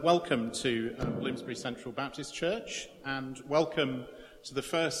Welcome to Bloomsbury Central Baptist Church, and welcome to the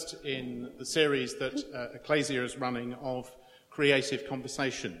first in the series that Ecclesia is running of Creative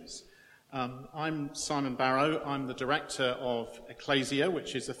Conversations. I'm Simon Barrow. I'm the director of Ecclesia,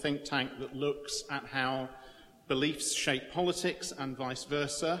 which is a think tank that looks at how beliefs shape politics and vice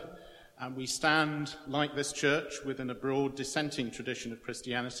versa. And we stand, like this church, within a broad dissenting tradition of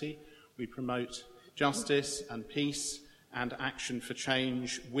Christianity. We promote justice and peace and action for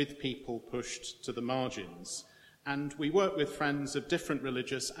change with people pushed to the margins. And we work with friends of different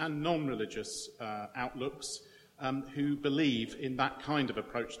religious and non-religious outlooks who believe in that kind of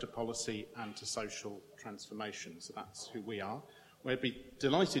approach to policy and to social transformation. So that's who we are. We're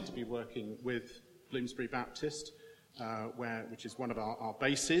delighted to be working with Bloomsbury Baptist, which is one of our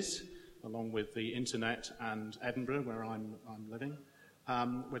bases, along with the internet and Edinburgh, where I'm living.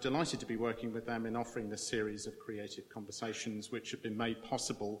 We're delighted to be working with them in offering this series of creative conversations, which have been made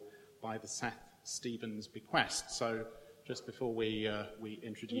possible by the Seth Stevens bequest. So just before we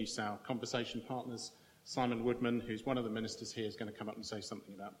introduce our conversation partners, Simon Woodman, who's one of the ministers here, is going to come up and say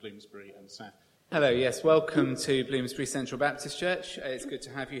something about Bloomsbury and Seth. Hello, yes, welcome to Bloomsbury Central Baptist Church. It's good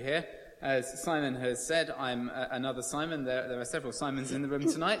to have you here. As Simon has said, I'm another Simon. There are several Simons in the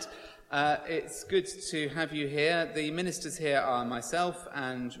room tonight. It's good to have you here. The ministers here are myself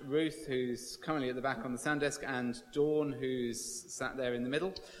and Ruth, who's currently at the back on the sound desk, and Dawn, who's sat there in the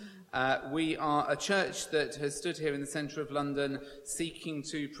middle. We are a church that has stood here in the centre of London seeking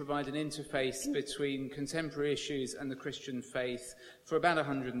to provide an interface between contemporary issues and the Christian faith for about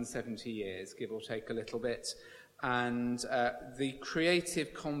 170 years, give or take a little bit. And the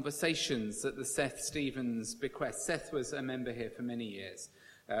creative conversations that the Seth Stevens bequest, Seth was a member here for many years,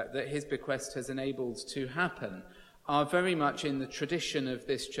 that his bequest has enabled to happen, are very much in the tradition of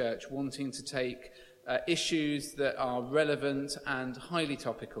this church, wanting to take issues that are relevant and highly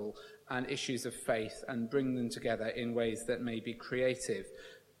topical and issues of faith and bring them together in ways that may be creative.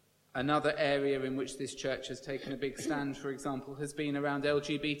 Another area in which this church has taken a big stand, for example, has been around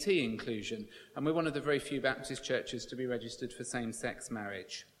LGBT inclusion, and we're one of the very few Baptist churches to be registered for same-sex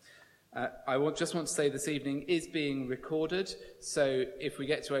marriage. Just want to say this evening is being recorded, so if we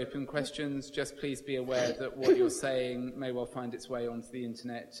get to open questions, just please be aware that what you're saying may well find its way onto the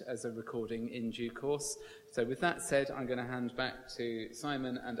internet as a recording in due course. So with that said, I'm going to hand back to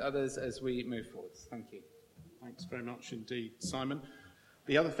Simon and others as we move forwards. Thank you. Thanks very much indeed, Simon.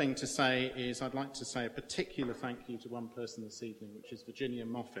 The other thing to say is I'd like to say a particular thank you to one person this evening, which is Virginia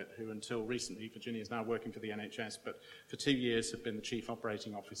Moffat, who until recently, Virginia is now working for the NHS, but for 2 years had been the Chief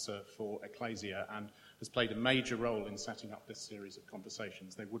Operating Officer for Ecclesia and has played a major role in setting up this series of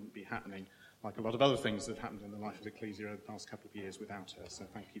conversations. They wouldn't be happening, like a lot of other things that have happened in the life of Ecclesia over the past couple of years, without her. So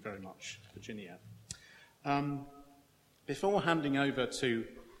thank you very much, Virginia. Before handing over to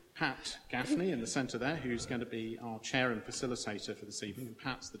Pat Gaffney in the centre there, who's going to be our chair and facilitator for this evening. And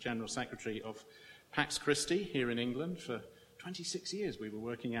Pat's the General Secretary of Pax Christi here in England. For 26 years we were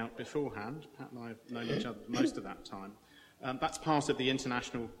working out beforehand. Pat and I have known each other for most of that time. That's part of the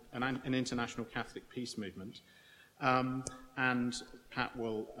an international Catholic peace movement. And Pat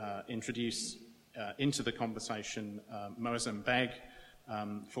will introduce into the conversation Moazzam Begg,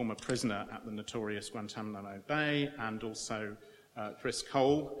 former prisoner at the notorious Guantanamo Bay, and also Chris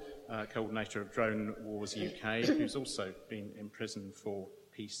Cole, coordinator of Drone Wars UK, who's also been in prison for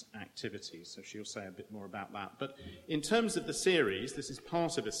peace activities, so she'll say a bit more about that. But in terms of the series, this is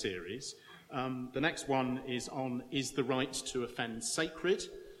part of a series. The next one is on Is the Right to Offend Sacred?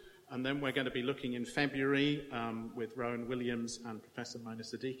 And then we're going to be looking in February with Rowan Williams and Professor Mona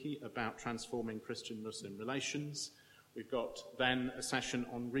Siddiqui about transforming Christian-Muslim relations. We've got then a session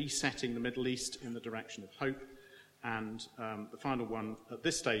on resetting the Middle East in the direction of hope. And the final one at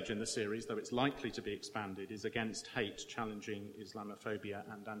this stage in the series, though it's likely to be expanded, is Against Hate, Challenging Islamophobia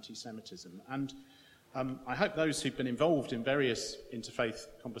and Anti-Semitism. And I hope those who've been involved in various interfaith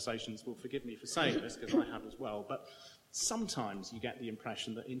conversations will forgive me for saying this, because I have as well, but sometimes you get the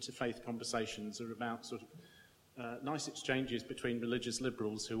impression that interfaith conversations are about sort of nice exchanges between religious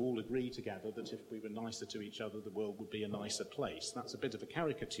liberals who all agree together that if we were nicer to each other, the world would be a nicer place. That's a bit of a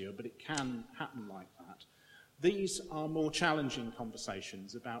caricature, but it can happen like that. These are more challenging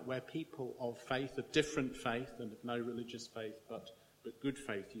conversations about where people of faith, of different faith and of no religious faith, but good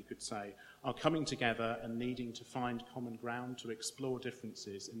faith, you could say, are coming together and needing to find common ground to explore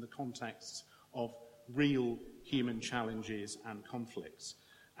differences in the contexts of real human challenges and conflicts.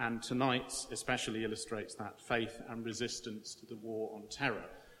 And tonight especially illustrates that faith and resistance to the war on terror.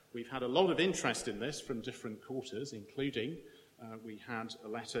 We've had a lot of interest in this from different quarters, including we had a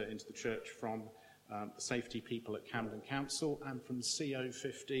letter into the church from the safety people at Camden Council, and from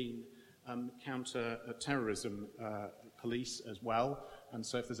CO15 counter-terrorism police as well. And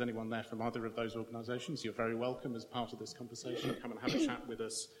so if there's anyone there from either of those organisations, you're very welcome as part of this conversation. Come and have a chat with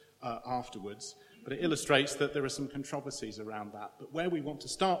us afterwards. But it illustrates that there are some controversies around that. But where we want to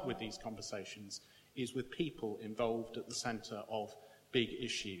start with these conversations is with people involved at the centre of big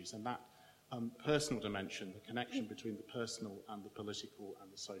issues. And that personal dimension, the connection between the personal and the political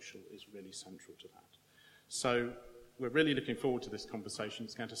and the social, is really central to that. So we're really looking forward to this conversation.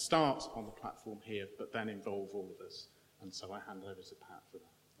 It's going to start on the platform here, but then involve all of us. And so I hand over to Pat for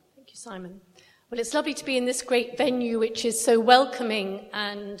that. Thank you, Simon. Well, it's lovely to be in this great venue, which is so welcoming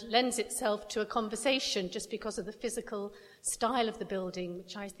and lends itself to a conversation just because of the physical style of the building,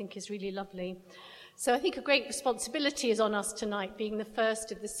 which I think is really lovely. So I think a great responsibility is on us tonight, being the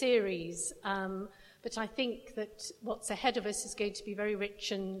first of the series. But I think that what's ahead of us is going to be very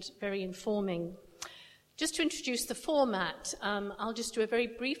rich and very informing. Just to introduce the format, I'll just do a very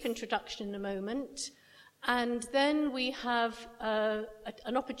brief introduction in a moment. And then we have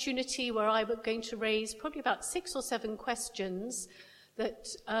an opportunity where I'm going to raise probably about 6 or 7 questions that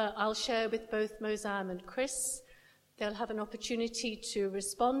I'll share with both Mozam and Chris. They'll have an opportunity to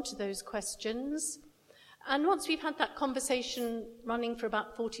respond to those questions. And once we've had that conversation running for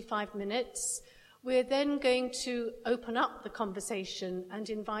about 45 minutes, we're then going to open up the conversation and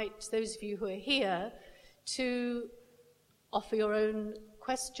invite those of you who are here to offer your own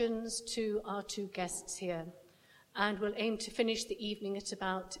questions to our 2 guests here. And we'll aim to finish the evening at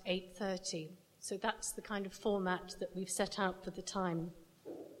about 8:30. So that's the kind of format that we've set out for the time.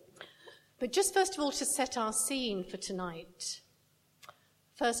 But just first of all, to set our scene for tonight.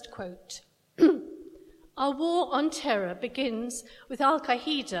 First quote. Our war on terror begins with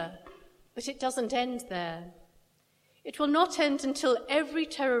Al-Qaeda, but it doesn't end there. It will not end until every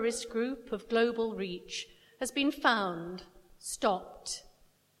terrorist group of global reach has been found, stopped,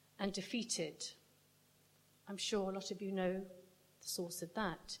 and defeated. I'm sure a lot of you know the source of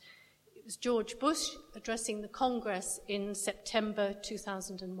that. It was George Bush addressing the Congress in September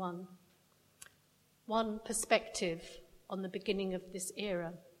 2001. One perspective on the beginning of this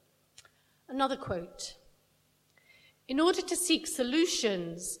era. Another quote. In order to seek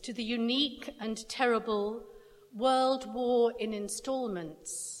solutions to the unique and terrible world war in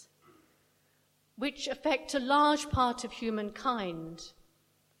installments, which affect a large part of humankind,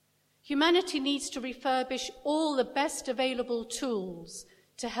 humanity needs to refurbish all the best available tools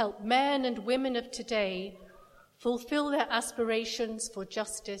to help men and women of today fulfill their aspirations for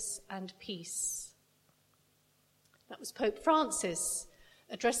justice and peace. That was Pope Francis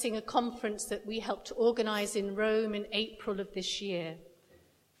addressing a conference that we helped to organize in Rome in April of this year,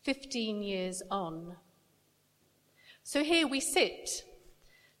 15 years on. So here we sit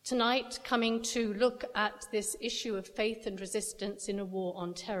tonight, coming to look at this issue of faith and resistance in a war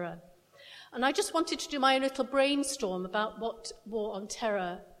on terror. And I just wanted to do my own little brainstorm about what war on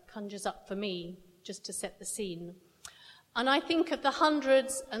terror conjures up for me, just to set the scene. And I think of the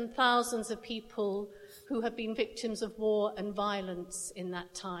hundreds and thousands of people who have been victims of war and violence in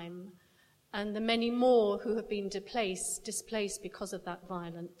that time, and the many more who have been displaced because of that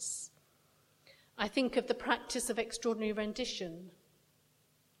violence. I think of the practice of extraordinary rendition.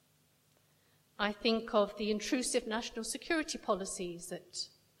 I think of the intrusive national security policies that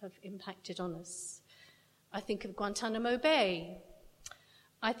have impacted on us. I think of Guantanamo Bay.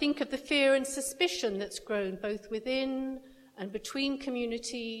 I think of the fear and suspicion that's grown both within and between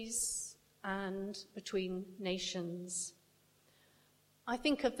communities and between nations. I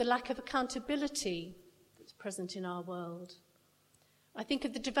think of the lack of accountability that's present in our world. I think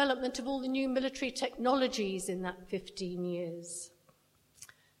of the development of all the new military technologies in that 15 years.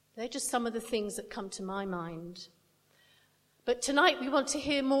 They're just some of the things that come to my mind. But tonight we want to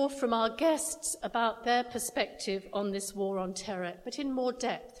hear more from our guests about their perspective on this war on terror, but in more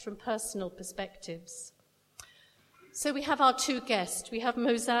depth, from personal perspectives. So we have our 2 guests. We have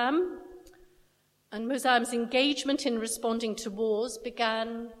Mozam, and Mozam's engagement in responding to wars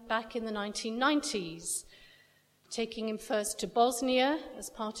began back in the 1990s, taking him first to Bosnia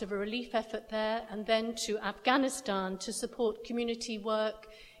as part of a relief effort there, and then to Afghanistan to support community work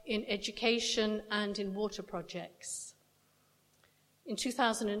in education and in water projects. In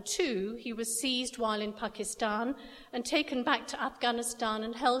 2002, he was seized while in Pakistan and taken back to Afghanistan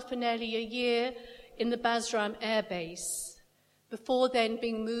and held for nearly a year in the Basram Air Base, before then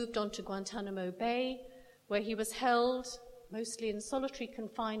being moved on to Guantanamo Bay, where he was held mostly in solitary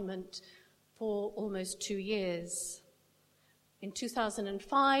confinement for almost 2 years. In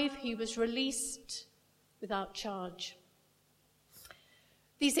 2005, he was released without charge.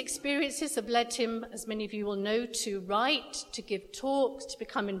 These experiences have led him, as many of you will know, to write, to give talks, to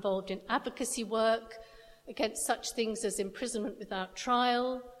become involved in advocacy work against such things as imprisonment without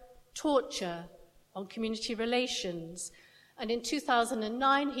trial, torture, on community relations. And in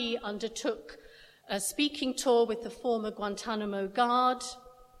 2009, he undertook a speaking tour with the former Guantanamo Guard,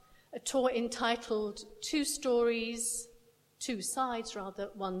 a tour entitled Two Sides,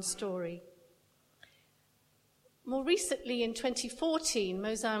 One Story. More recently, in 2014,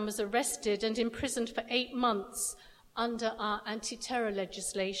 Mozan was arrested and imprisoned for 8 months under our anti-terror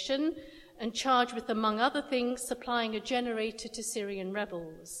legislation and charged with, among other things, supplying a generator to Syrian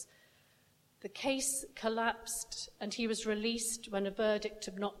rebels. The case collapsed and he was released when a verdict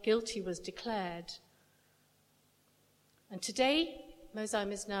of not guilty was declared. And today,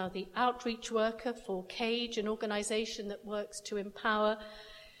 Mozan is now the outreach worker for CAGE, an organisation that works to empower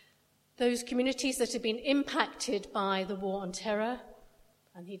those communities that have been impacted by the war on terror.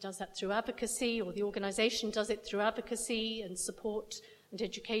 And he does that through advocacy, or the organisation does it through advocacy and support and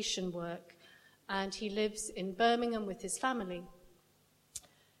education work. And he lives in Birmingham with his family.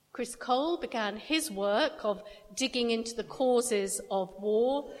 Chris Cole began his work of digging into the causes of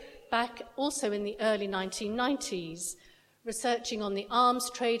war back also in the early 1990s, researching on the arms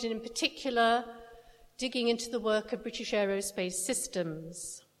trade and in particular digging into the work of British Aerospace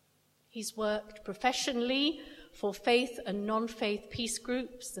Systems. He's worked professionally for faith and non-faith peace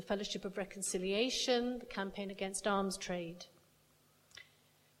groups, the Fellowship of Reconciliation, the Campaign Against Arms Trade.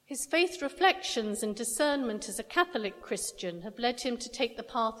 His faith reflections and discernment as a Catholic Christian have led him to take the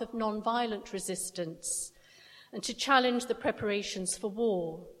path of non-violent resistance and to challenge the preparations for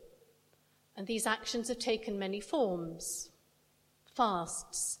war. And these actions have taken many forms: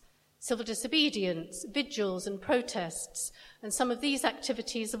 fasts, civil disobedience, vigils and protests. And some of these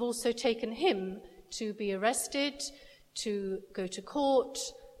activities have also taken him to be arrested, to go to court,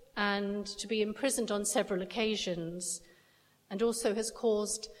 and to be imprisoned on several occasions, and also has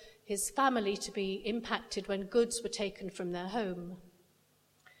caused his family to be impacted when goods were taken from their home.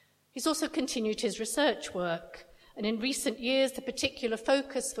 He's also continued his research work, and in recent years the particular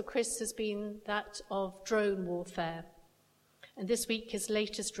focus for Chris has been that of drone warfare. And this week his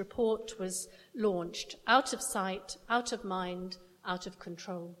latest report was launched, Out of Sight, Out of Mind, Out of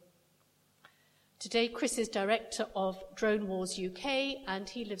Control. Today Chris is director of Drone Wars UK, and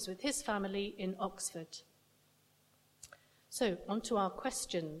he lives with his family in Oxford. So, on to our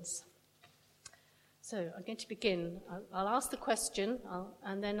questions. So, I'm going to begin. I'll ask the question,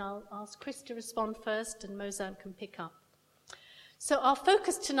 and then I'll ask Chris to respond first, and Mozan can pick up. So, our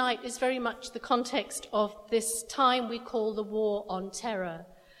focus tonight is very much the context of this time we call the War on Terror.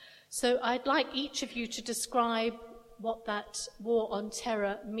 So, I'd like each of you to describe what that War on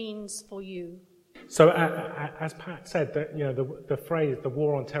Terror means for you. So, as Pat said, the phrase "the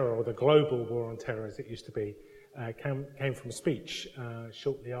War on Terror" or the global War on Terror, as it used to be, came from a speech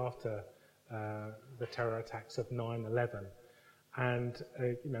shortly after the terror attacks of 9/11, and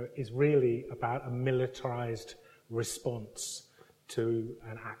is really about a militarized response to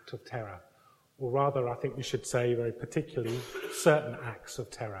an act of terror, or rather, I think we should say very particularly certain acts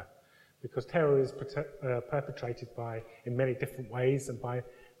of terror, because terror is perpetrated in many different ways and by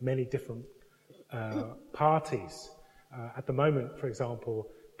many different parties. At the moment, for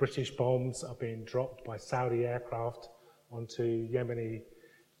example, British bombs are being dropped by Saudi aircraft onto Yemeni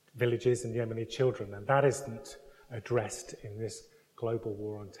villages and Yemeni children, and that isn't addressed in this global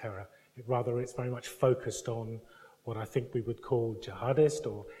war on terror. Rather, it's very much focused on what I think we would call jihadist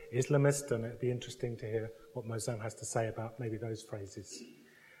or Islamist, and it'd be interesting to hear what Mozan has to say about maybe those phrases.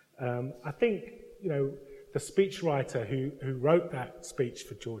 I think, the speechwriter who wrote that speech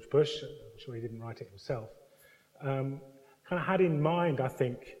for George Bush, I'm sure he didn't write it himself, kind of had in mind, I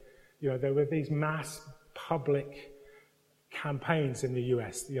think, there were these mass public campaigns in the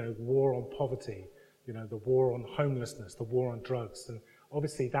US, the war on poverty, the war on homelessness, the war on drugs. And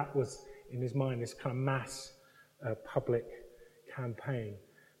obviously that was, in his mind, this kind of mass public campaign.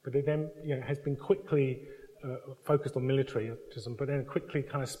 But it then, has been quickly focused on militarism, but then quickly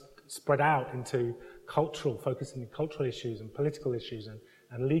kind of spread out into focusing on cultural issues and political issues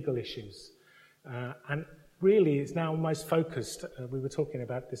and legal issues. And really, it's now almost focused, we were talking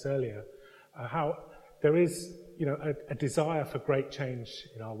about this earlier, how there is, a desire for great change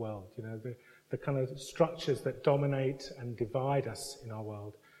in our world, the kind of structures that dominate and divide us in our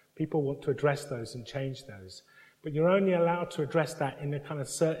world. People want to address those and change those. But you're only allowed to address that in a kind of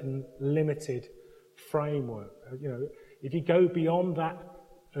certain limited framework. If you go beyond that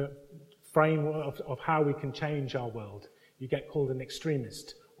framework of how we can change our world, you get called an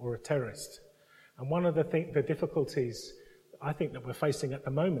extremist or a terrorist. And one of the difficulties I think that we're facing at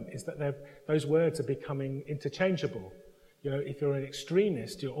the moment is that those words are becoming interchangeable. You know, if you're an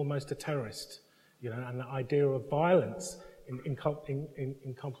extremist, you're almost a terrorist. You know, and the idea of violence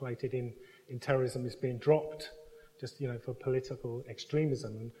incorporated in terrorism is being dropped, just, you know, for political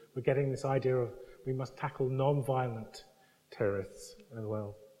extremism. And we're getting this idea of we must tackle non-violent terrorists as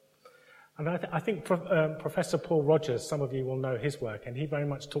well. And I think Professor Paul Rogers, some of you will know his work, and he very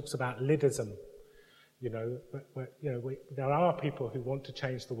much talks about lidism. You know, there are people who want to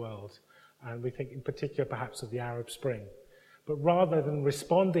change the world, and we think in particular perhaps of the Arab Spring. But rather than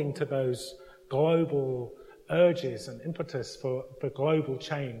responding to those global urges and impetus for global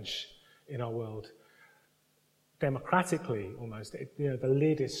change in our world, democratically almost, the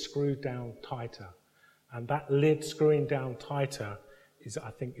lid is screwed down tighter. And that lid screwing down tighter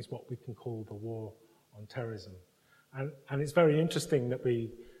I think is what we can call the war on terrorism. And it's very interesting that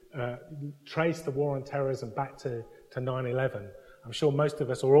we trace the war on terrorism back to 9/11. I'm sure most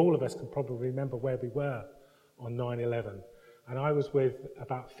of us, or all of us, can probably remember where we were on 9/11. And I was with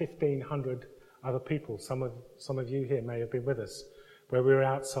about 1,500 other people. Some of you here may have been with us, where we were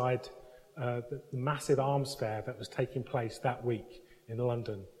outside the massive arms fair that was taking place that week in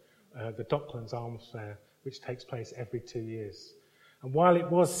London, the Docklands Arms Fair, which takes place every 2 years. And while it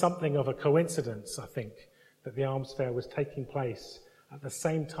was something of a coincidence, I think, that the arms fair was taking place at the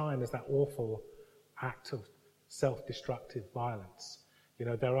same time as that awful act of self-destructive violence, you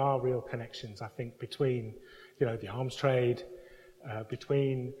know, there are real connections, I think, between, you know, the arms trade,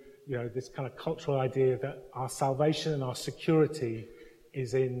 between, you know, this kind of cultural idea that our salvation and our security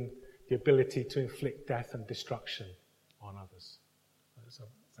is in the ability to inflict death and destruction on others. That's a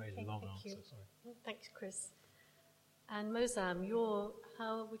very long answer, sorry. Thanks, Chris. And Mozam,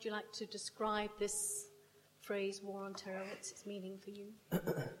 how would you like to describe this phrase, war on terror? What's its meaning for you?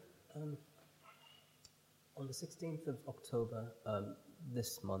 On the 16th of October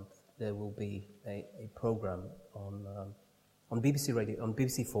this month, there will be a program on BBC Radio, on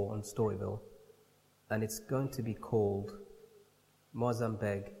BBC4, on Storyville, and it's going to be called Mozam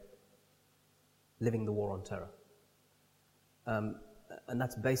Beg, Living the War on Terror. And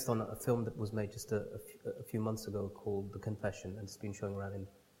that's based on a film that was made just a few months ago called The Confession, and it's been showing around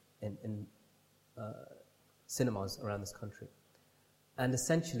in cinemas around this country. And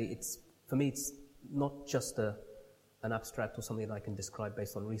essentially, for me, it's not just an abstract or something that I can describe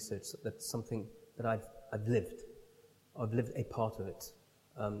based on research. That's something that I've lived. I've lived a part of it.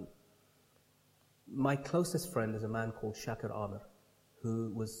 My closest friend is a man called Shakir Amir,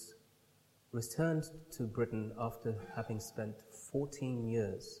 who was returned to Britain after having spent 14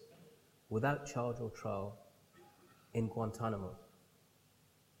 years without charge or trial in Guantanamo.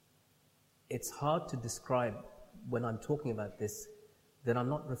 It's hard to describe when I'm talking about this that I'm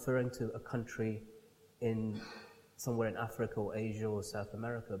not referring to a country somewhere in Africa or Asia or South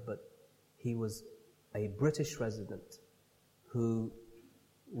America, but he was a British resident who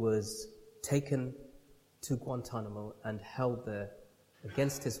was taken to Guantanamo and held there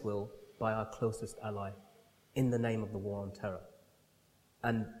against his will by our closest ally in the name of the war on terror.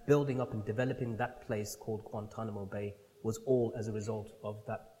 And building up and developing that place called Guantanamo Bay was all as a result of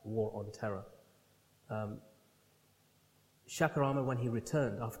that war on terror. Shakir Amir, when he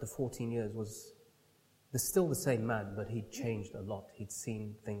returned after 14 years, was still the same man, but he'd changed a lot. He'd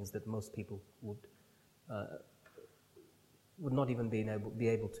seen things that most people would not even be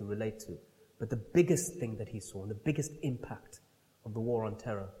able to relate to. But the biggest thing that he saw, and the biggest impact of the war on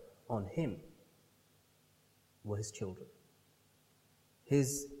terror on him, were his children.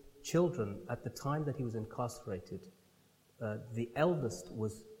 His children, at the time that he was incarcerated, the eldest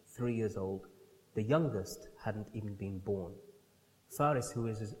was 3 years old, the youngest hadn't even been born. Faris, who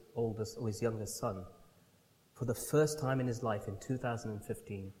is his oldest or his youngest son, for the first time in his life in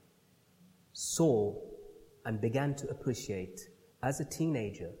 2015, saw and began to appreciate, as a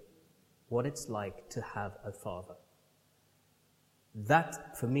teenager, what it's like to have a father.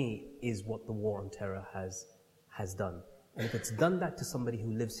 That, for me, is what the war on terror has done. And if it's done that to somebody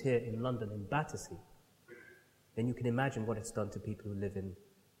who lives here in London, in Battersea, then you can imagine what it's done to people who live in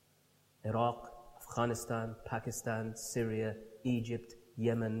Iraq, Afghanistan, Pakistan, Syria, Egypt,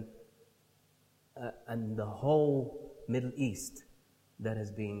 Yemen, and the whole Middle East that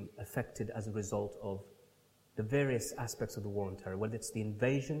has been affected as a result of the various aspects of the war on terror, whether it's the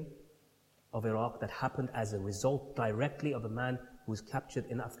invasion of Iraq that happened as a result directly of a man who was captured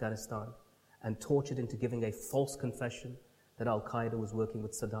in Afghanistan and tortured into giving a false confession that Al-Qaeda was working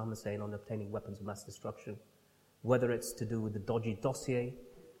with Saddam Hussein on obtaining weapons of mass destruction, whether it's to do with the dodgy dossier,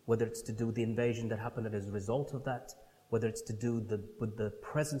 whether it's to do with the invasion that happened as a result of that, whether it's to do with the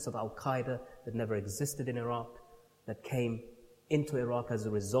presence of Al-Qaeda that never existed in Iraq, that came into Iraq as a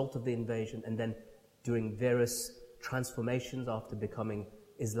result of the invasion, and then during various transformations after becoming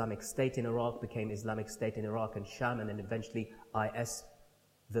Islamic State in Iraq, became Islamic State in Iraq and Sham, and then eventually IS.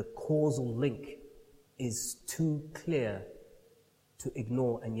 The causal link is too clear to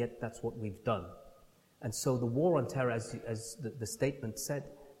ignore, and yet that's what we've done. And so the war on terror, as the statement said,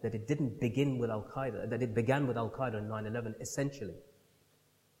 that it didn't begin with Al-Qaeda, that it began with Al-Qaeda in 9/11, essentially.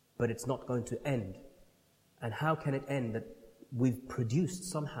 But it's not going to end. And how can it end? That we've produced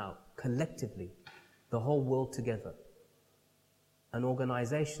somehow, collectively, the whole world together, an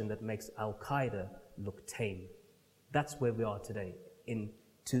organization that makes Al-Qaeda look tame. That's where we are today. In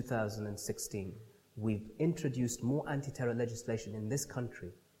 2016, we've introduced more anti-terror legislation in this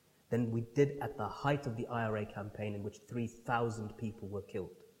country than we did at the height of the IRA campaign, in which 3,000 people were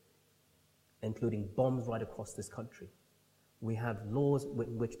killed, including bombs right across this country. We have laws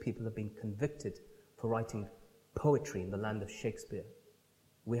in which people have been convicted for writing poetry in the land of Shakespeare.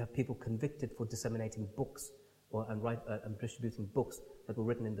 We have people convicted for disseminating books and distributing books that were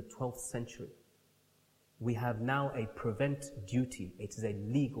written in the 12th century. We have now a prevent duty. It is a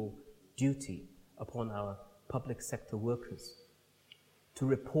legal duty upon our public sector workers to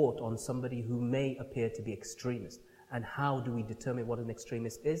report on somebody who may appear to be extremist. And how do we determine what an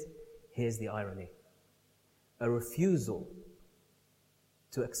extremist is? Here's the irony. A refusal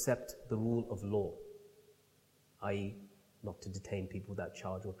to accept the rule of law, i.e. not to detain people without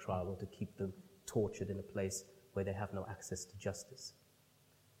charge or trial, or to keep them tortured in a place where they have no access to justice.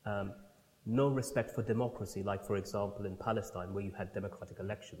 No respect for democracy, like, for example, in Palestine, where you had democratic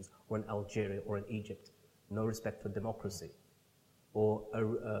elections, or in Algeria or in Egypt. No respect for democracy, or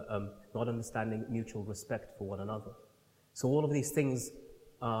not understanding mutual respect for one another. So all of these things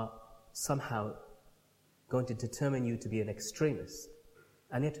are somehow going to determine you to be an extremist.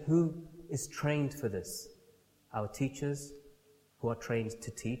 And yet, who is trained for this? Our teachers, who are trained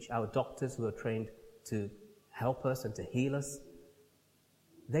to teach, our doctors, who are trained to help us and to heal us.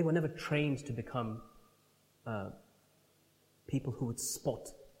 They were never trained to become people who would spot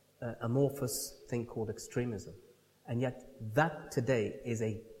an amorphous thing called extremism. And yet, that today is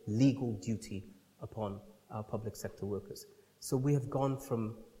a legal duty upon our public sector workers. So we have gone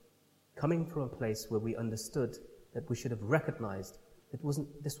from coming from a place where we understood that we should have recognized that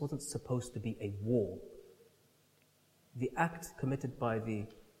this wasn't supposed to be a war. The act committed by the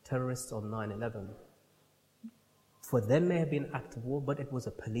terrorists on 9/11, for them may have been an act of war, but it was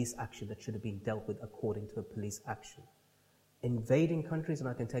a police action that should have been dealt with according to a police action. Invading countries, and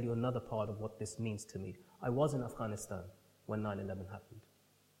I can tell you another part of what this means to me. I was in Afghanistan when 9/11 happened.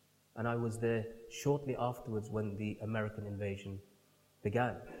 And I was there shortly afterwards when the American invasion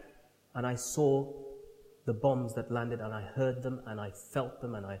began. And I saw the bombs that landed, and I heard them, and I felt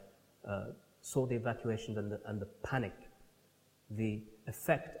them, and I saw the evacuations and the panic. The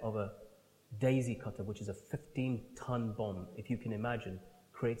effect of a daisy cutter, which is a 15-ton bomb, if you can imagine,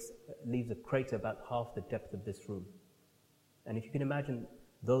 leaves a crater about half the depth of this room. And if you can imagine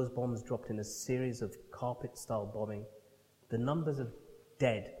those bombs dropped in a series of carpet-style bombing, the numbers of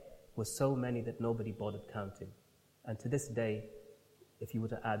dead were so many that nobody bothered counting. And to this day, if you were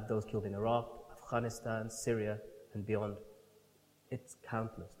to add those killed in Iraq, Afghanistan, Syria, and beyond, it's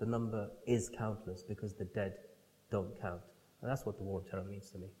countless. The number is countless because the dead don't count. And that's what the war on terror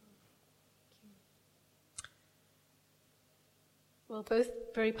means to me. Well, both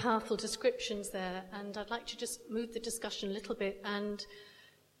very powerful descriptions there, and I'd like to just move the discussion a little bit. And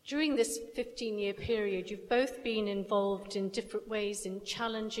during this 15-year period, you've both been involved in different ways in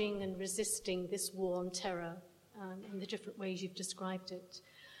challenging and resisting this war on terror in the different ways you've described it.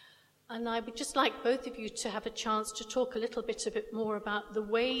 And I would just like both of you to have a chance to talk a bit more about the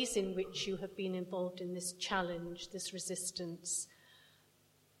ways in which you have been involved in this challenge, this resistance.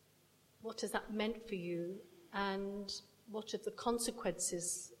 What has that meant for you? And what have the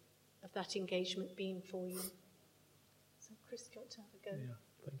consequences of that engagement been for you? So, Chris, do you want to have a go? Yeah,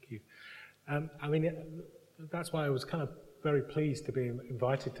 thank you. That's why I was kind of very pleased to be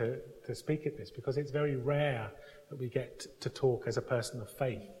invited to speak at this, because it's very rare that we get to talk as a person of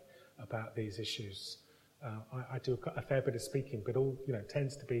faith about these issues. I do a fair bit of speaking, but all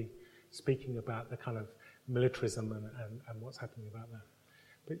tends to be speaking about the kind of militarism and what's happening about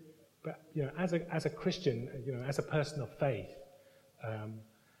that. But as a Christian, as a person of faith,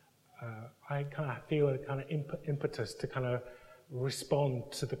 I kind of feel a kind of impetus to kind of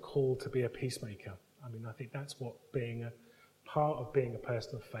respond to the call to be a peacemaker. I mean, I think that's what part of being a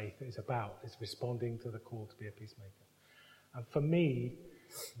person of faith is about, is responding to the call to be a peacemaker. And for me,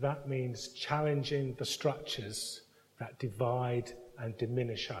 that means challenging the structures that divide and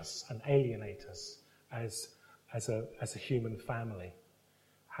diminish us and alienate us as as a human family?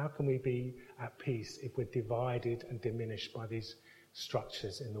 How can we be at peace if we're divided and diminished by these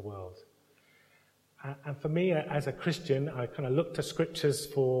structures in the world? And for me, as a Christian, I kind of look to scriptures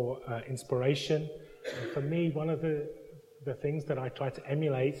for inspiration. And for me, one of the things that I try to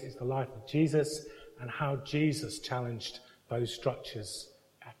emulate is the life of Jesus and how Jesus challenged those structures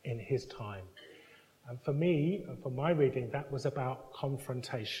in his time. And for me, and for my reading, that was about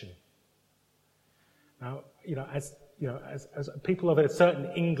confrontation. Now, as people of a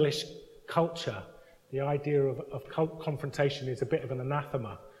certain English culture, the idea of confrontation is a bit of an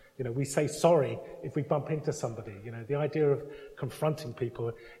anathema. We say sorry if we bump into somebody. The idea of confronting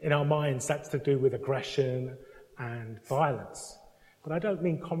people, in our minds, that's to do with aggression and violence. But I don't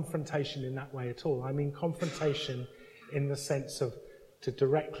mean confrontation in that way at all. I mean confrontation in the sense of to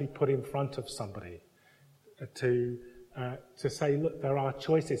directly put in front of somebody, to say, look, there are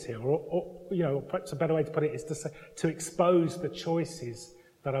choices here. Or perhaps a better way to put it is to expose the choices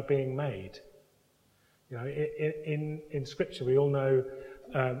that are being made. In Scripture, we all know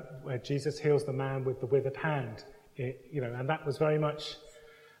where Jesus heals the man with the withered hand, and that was very much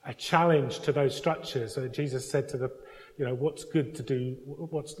a challenge to those structures. Jesus said to what's good to do,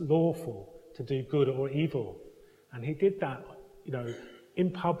 what's lawful to do, good or evil, and he did that, in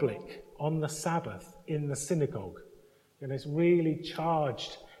public on the Sabbath in the synagogue. It's really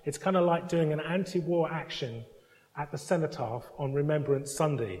charged. It's kind of like doing an anti-war action at the cenotaph on Remembrance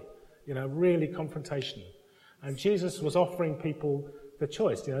Sunday. Really confrontational. And Jesus was offering people the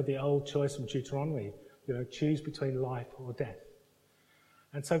choice, the old choice from Deuteronomy, choose between life or death.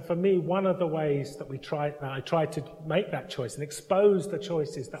 And so for me, one of the ways that I try to make that choice and expose the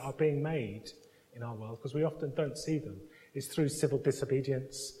choices that are being made in our world, because we often don't see them, is through civil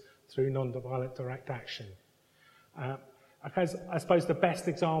disobedience, through non-violent direct action. I suppose the best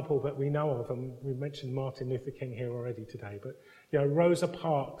example that we know of, and we mentioned Martin Luther King here already today, but Rosa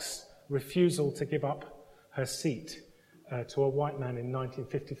Parks' refusal to give up her seat to a white man in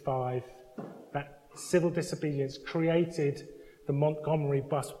 1955, that civil disobedience created the Montgomery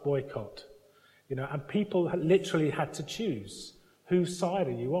bus boycott. And people literally had to choose, whose side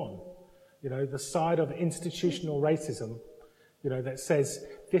are you on? The side of institutional racism, that says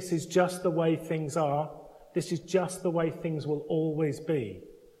this is just the way things are, this is just the way things will always be.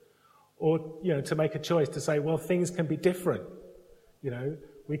 Or, to make a choice to say, well, things can be different.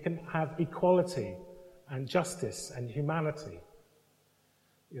 We can have equality and justice and humanity.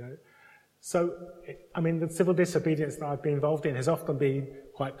 So, the civil disobedience that I've been involved in has often been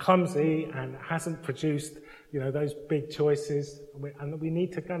quite clumsy and hasn't produced, those big choices. And we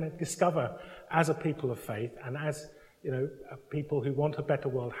need to kind of discover, as a people of faith and as, people who want a better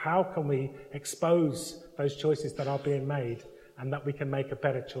world, how can we expose those choices that are being made and that we can make a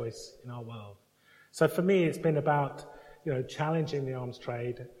better choice in our world. So for me, it's been about, challenging the arms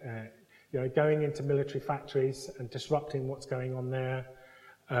trade, going into military factories and disrupting what's going on there,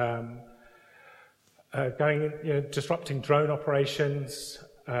 disrupting drone operations.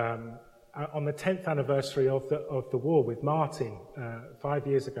 On the 10th anniversary of the war with Martin, 5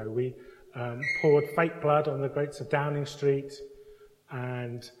 years ago, we poured fake blood on the gates of Downing Street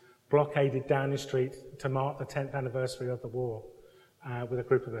and blockaded Downing Street to mark the 10th anniversary of the war with a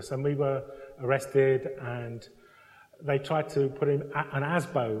group of us. And we were arrested, and they tried to put in an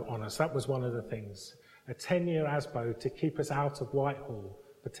ASBO on us. That was one of the things, a 10-year ASBO to keep us out of Whitehall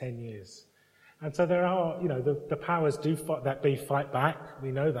for 10 years. And so there are, the powers do fight back.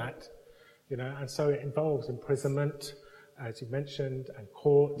 We know that, and so it involves imprisonment, as you mentioned, and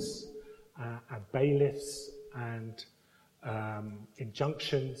courts, and bailiffs, and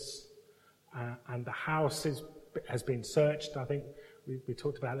injunctions, and the house has been searched. I think we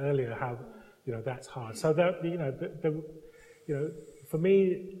talked about earlier how, that's hard. So for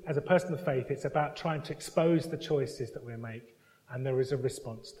me, as a person of faith, it's about trying to expose the choices that we make, and there is a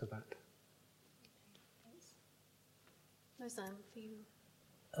response to that. No, Sam, for you.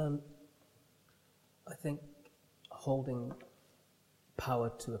 I think holding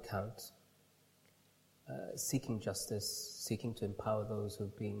power to account, seeking justice, seeking to empower those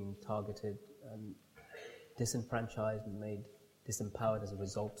who've been targeted and disenfranchised and made disempowered as a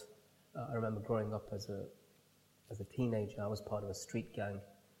result. I remember growing up as a teenager, I was part of a street gang,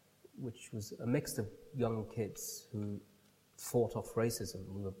 which was a mix of young kids who fought off racism.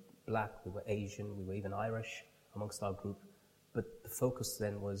 We were black, we were Asian, we were even Irish amongst our group. But the focus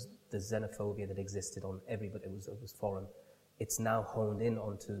then was the xenophobia that existed on everybody. It was foreign. It's now honed in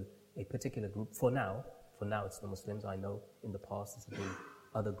onto a particular group. For now, it's the Muslims. I know in the past there's been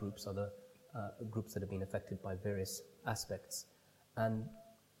other groups that have been affected by various aspects. And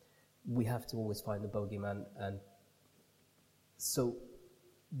we have to always find the bogeyman. And so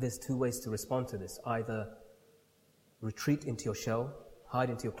there's two ways to respond to this. Either retreat into your shell, hide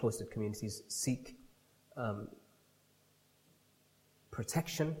into your cloistered communities, seek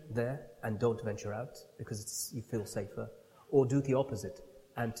protection there and don't venture out because you feel safer, or do the opposite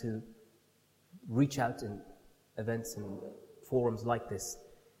and to reach out in events and forums like this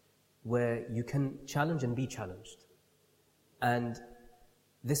where you can challenge and be challenged. And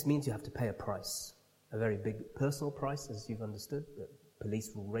this means you have to pay a price, a very big personal price, as you've understood. The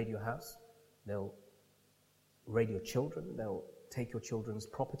police will raid your house, they'll raid your children, they'll take your children's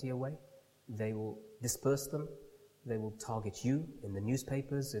property away, they will disperse them, they will target you in the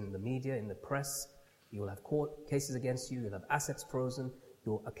newspapers, in the media, in the press. You will have court cases against you, you'll have assets frozen,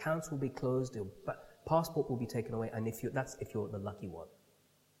 your accounts will be closed, your passport will be taken away, and if you're the lucky one.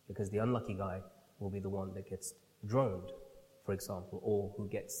 Because the unlucky guy will be the one that gets droned, for example, or who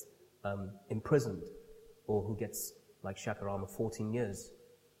gets imprisoned, or who gets, like Shaka Rama, 14 years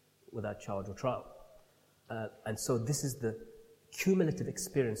without charge or trial. And so this is the cumulative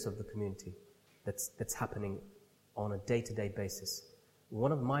experience of the community that's happening on a day-to-day basis.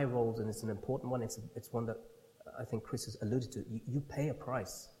 One of my roles, and it's an important one, it's one that I think Chris has alluded to, you pay a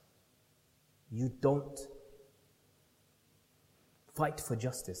price. You don't fight for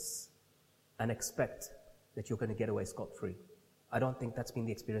justice and expect that you're going to get away scot-free. I don't think that's been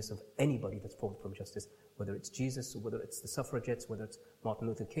the experience of anybody that's fought for justice, whether it's Jesus, or whether it's the suffragettes, whether it's Martin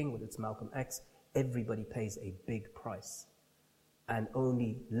Luther King, whether it's Malcolm X. Everybody pays a big price. And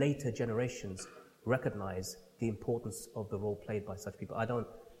only later generations recognize the importance of the role played by such people. I don't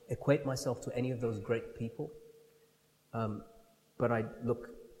equate myself to any of those great people, but I look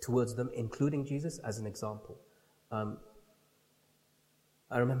towards them, including Jesus, as an example.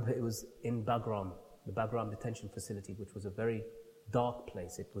 I remember it was in Bagram, the Bagram detention facility, which was a very dark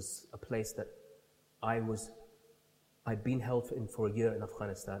place. It was a place that I'd been held in for a year in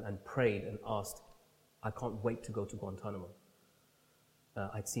Afghanistan and prayed and asked, I can't wait to go to Guantanamo.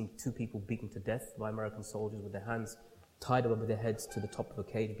 I'd seen 2 people beaten to death by American soldiers with their hands tied over their heads to the top of a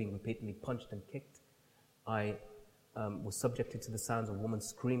cage, being repeatedly punched and kicked. I was subjected to the sounds of a woman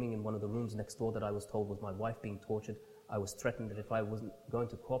screaming in one of the rooms next door that I was told was my wife being tortured. I was threatened that if I wasn't going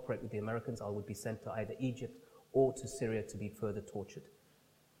to cooperate with the Americans, I would be sent to either Egypt or to Syria to be further tortured.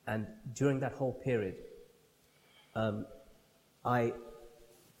 And during that whole period, I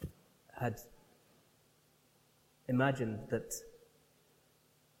had imagined that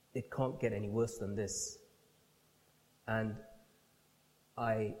it can't get any worse than this. And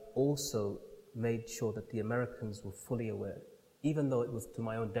I also made sure that the Americans were fully aware, even though it was to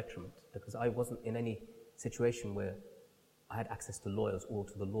my own detriment, because I wasn't in any situation where I had access to lawyers or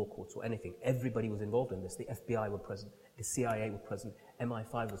to the law courts or anything. Everybody was involved in this. The FBI were present, the CIA were present,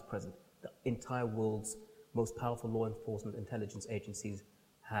 MI5 was present. The entire world's most powerful law enforcement intelligence agencies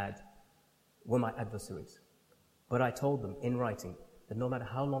were my adversaries. But I told them in writing that no matter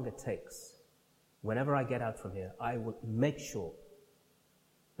how long it takes, whenever I get out from here, I will make sure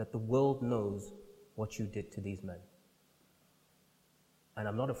that the world knows what you did to these men. And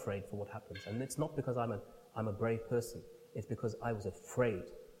I'm not afraid for what happens. And it's not because I'm a brave person. It's because I was afraid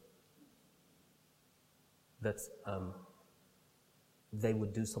that they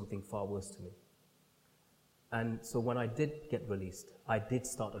would do something far worse to me. And so when I did get released, I did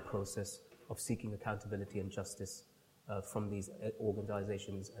start a process of seeking accountability and justice from these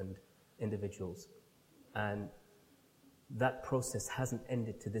organizations and individuals. And that process hasn't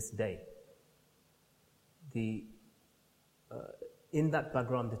ended to this day. In that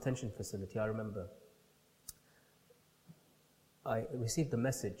Bagram detention facility, I remember I received a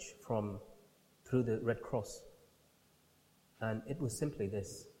message through the Red Cross, and it was simply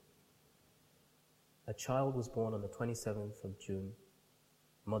this. A child was born on the 27th of June,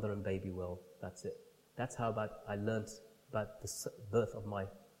 mother and baby well, that's it. That's how I learned about the birth of my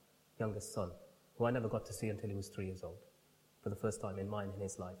youngest son, who I never got to see until he was 3 years old, for the first time in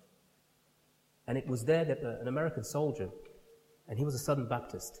his life. And it was there that an American soldier, and he was a Southern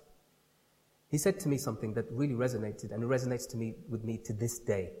Baptist, he said to me something that really resonated, and it resonates with me to this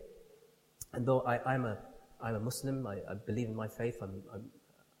day. And though I'm a Muslim, I believe in my faith,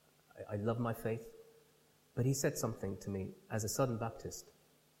 I love my faith, but he said something to me as a Southern Baptist.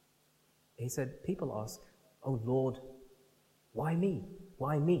 He said, people ask, oh Lord, why me?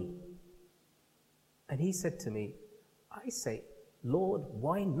 Why me? And he said to me, I say, Lord,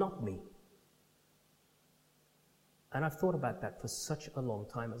 why not me? And I've thought about that for such a long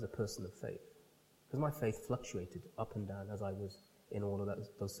time as a person of faith, because my faith fluctuated up and down as I was in all of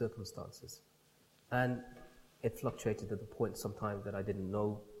those circumstances. And it fluctuated to the point sometimes that I didn't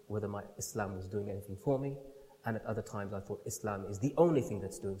know whether my Islam was doing anything for me, and at other times I thought Islam is the only thing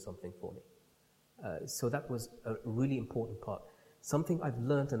that's doing something for me. So that was a really important part. Something I've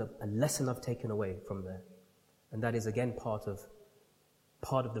learned and a lesson I've taken away from there. And that is, again, part of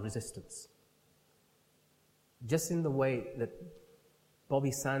the resistance. Just in the way that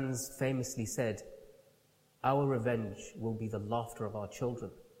Bobby Sands famously said, our revenge will be the laughter of our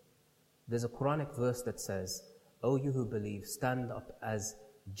children. There's a Quranic verse that says, O you who believe, stand up as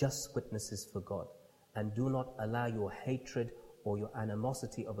just witnesses for God, and do not allow your hatred or your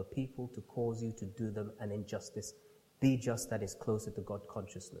animosity of a people to cause you to do them an injustice. Be just, that is closer to God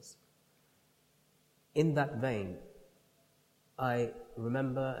consciousness. In that vein, I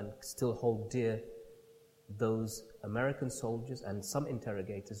remember and still hold dear those American soldiers and some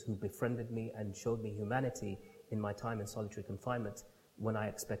interrogators who befriended me and showed me humanity in my time in solitary confinement when I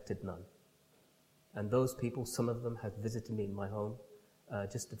expected none. And those people, some of them have visited me in my home.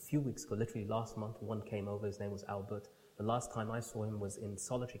 Just a few weeks ago, literally last month, one came over, his name was Albert. The last time I saw him was in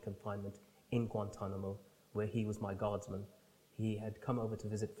solitary confinement in Guantanamo, where he was my guardsman. He had come over to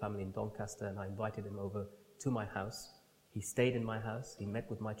visit family in Doncaster, and I invited him over to my house. He stayed in my house, he met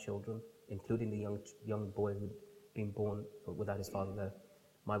with my children, including the young boy who'd been born without his father there.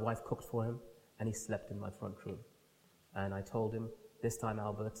 My wife cooked for him, and he slept in my front room. And I told him, this time,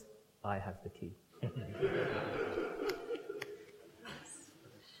 Albert, I have the key.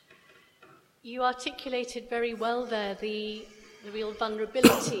 You articulated very well there the real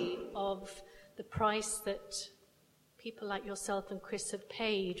vulnerability of the price that people like yourself and Chris have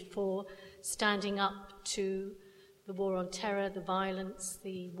paid for standing up to the war on terror, the violence,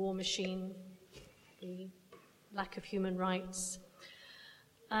 the war machine, the lack of human rights.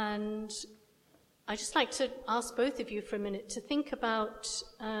 And I'd just like to ask both of you for a minute to think about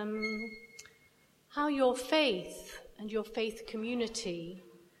how your faith and your faith community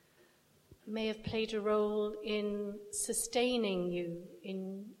may have played a role in sustaining you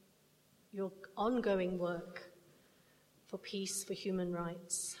in your ongoing work for peace, for human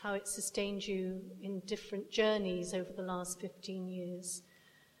rights, how it sustained you in different journeys over the last 15 years,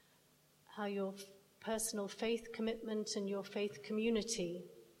 how your personal faith commitment and your faith community,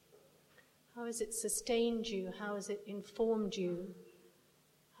 how has it sustained you, how has it informed you,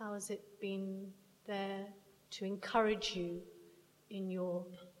 how has it been there to encourage you in your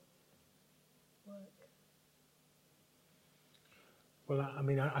work? Well, I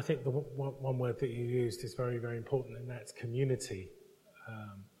mean, I think the one word that you used is very, very important, and that's community.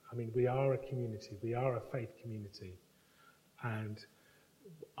 I mean, we are a community. We are a faith community. And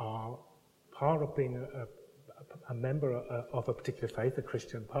our part of being a member of a particular faith, a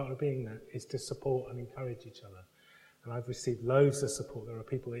Christian, part of being that is to support and encourage each other. And I've received loads of support. There are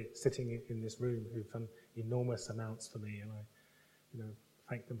people sitting in this room who've done enormous amounts for me, and I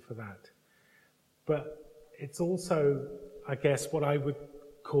thank them for that. But it's also, I guess, what I would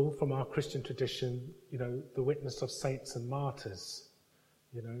call from our Christian tradition, the witness of saints and martyrs.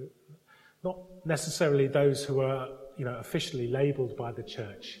 Not necessarily those who are, officially labelled by the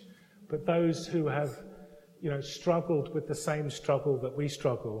church, but those who have, struggled with the same struggle that we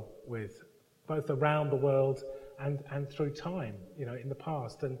struggle with, both around the world and through time, in the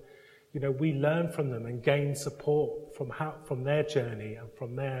past. And, we learn from them and gain support from their journey and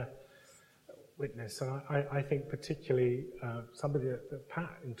from their witness. And I think particularly somebody that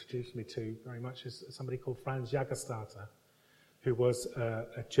Pat introduced me to very much is somebody called Franz Jägerstätter, who was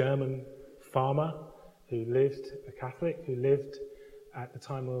a German farmer who lived, a Catholic, who lived at the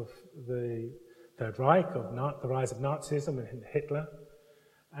time of the Third Reich, of the rise of Nazism and Hitler,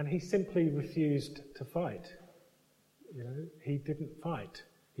 and he simply refused to fight. He didn't fight.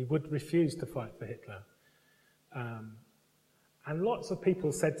 He would refuse to fight for Hitler. And lots of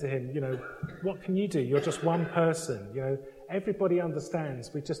people said to him, what can you do? You're just one person. Everybody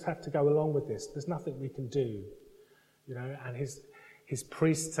understands. We just have to go along with this. There's nothing we can do. And his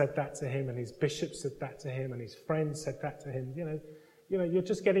priest said that to him, and his bishop said that to him, and his friends said that to him. You're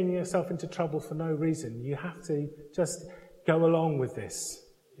just getting yourself into trouble for no reason. You have to just go along with this,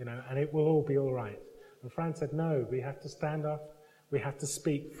 and it will all be all right. And Franz said, no, we have to stand up. We have to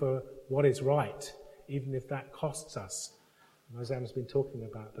speak for what is right, even if that costs us. Mozam's been talking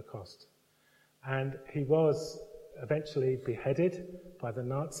about the cost. And he was eventually beheaded by the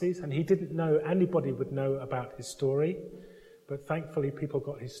Nazis, and he didn't know anybody would know about his story, but thankfully people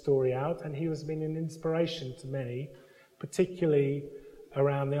got his story out, and he has been an inspiration to many, particularly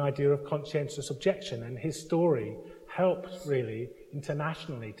around the idea of conscientious objection, and his story helped really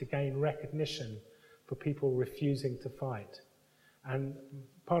internationally to gain recognition for people refusing to fight. And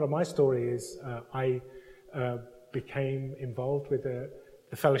part of my story is I became involved with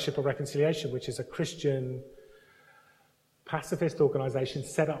the Fellowship of Reconciliation, which is a Christian pacifist organisation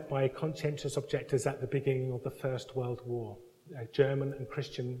set up by conscientious objectors at the beginning of the First World War. German and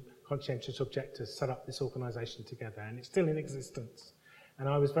Christian conscientious objectors set up this organisation together, and it's still in existence. And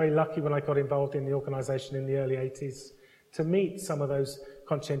I was very lucky when I got involved in the organisation in the early 80s to meet some of those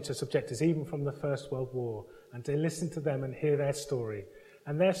conscientious objectors, even from the First World War, and to listen to them and hear their story.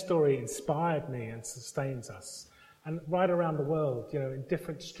 And their story inspired me and sustains us. And right around the world, in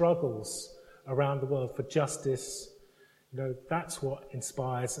different struggles around the world for justice, that's what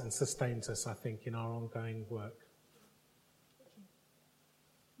inspires and sustains us, I think, in our ongoing work.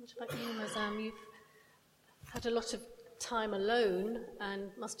 What about you, Mazam? You've had a lot of time alone and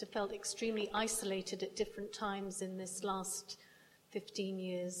must have felt extremely isolated at different times in this last 15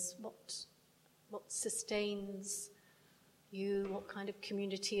 years. What sustains you? What kind of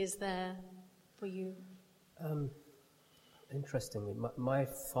community is there for you? Interestingly, my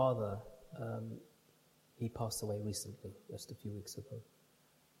father, he passed away recently, just a few weeks ago.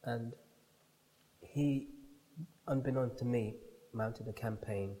 And he, unbeknown to me, mounted a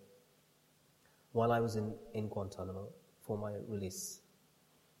campaign while I was in Guantanamo for my release.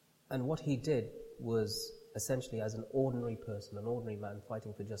 And what he did was, essentially as an ordinary person, an ordinary man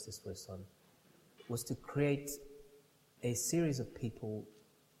fighting for justice for his son, was to create a series of people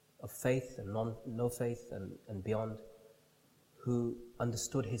of faith and no faith and beyond who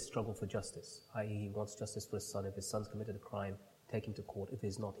understood his struggle for justice, i.e. he wants justice for his son. If his son's committed a crime, take him to court. If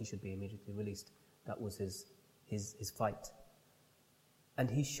he's not, he should be immediately released. That was his fight. And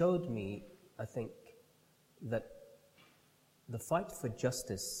he showed me, I think, that the fight for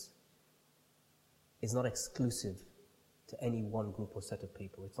justice is not exclusive to any one group or set of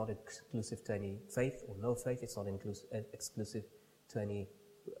people. It's not exclusive to any faith or no faith. It's not exclusive to any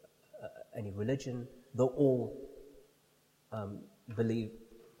religion, though all believe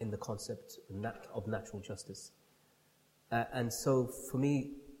in the concept of natural justice. And so for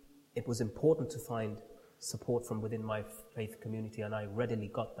me, it was important to find support from within my faith community, and I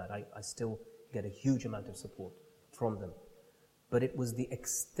readily got that. I still get a huge amount of support from them. But it was the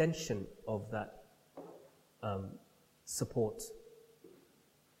extension of that support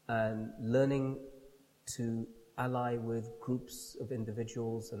and learning to ally with groups of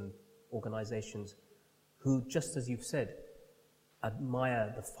individuals and organizations who, just as you've said,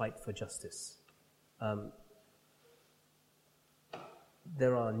 admire the fight for justice.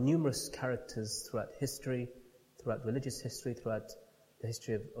 There are numerous characters throughout history, throughout religious history, throughout the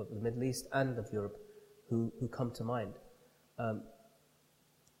history of the Middle East and of Europe who come to mind.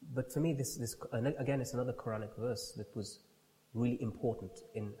 But for me, this again, it's another Quranic verse that was really important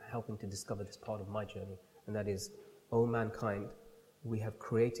in helping to discover this part of my journey, and that is, O mankind, we have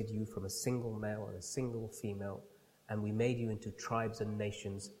created you from a single male and a single female, and we made you into tribes and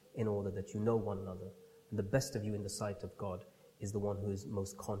nations in order that you know one another. And the best of you in the sight of God is the one who is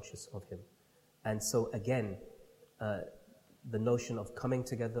most conscious of him. And so again, the notion of coming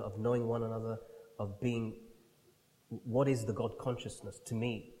together, of knowing one another, of being, what is the God consciousness to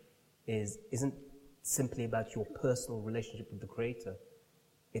me isn't simply about your personal relationship with the Creator.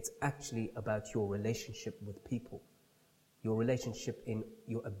 It's actually about your relationship with people, your relationship in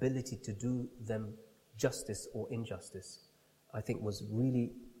your ability to do them justice or injustice. I think was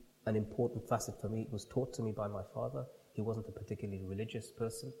really an important facet for me. It was taught to me by my father. He wasn't a particularly religious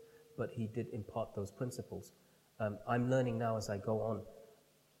person, but he did impart those principles. I'm learning now as I go on.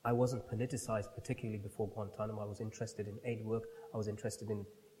 I wasn't politicized particularly before Guantanamo. I was interested in aid work. I was interested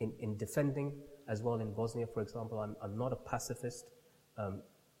in defending as well in Bosnia, for example. I'm not a pacifist,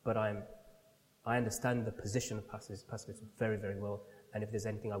 but I understand the position of pacifists very, very well. And if there's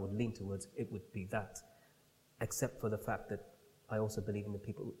anything I would lean towards, it would be that, except for the fact that I also believe in the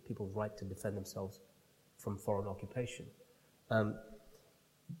people's right to defend themselves from foreign occupation.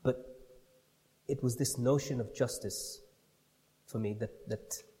 But it was this notion of justice for me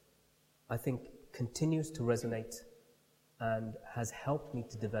that I think continues to resonate and has helped me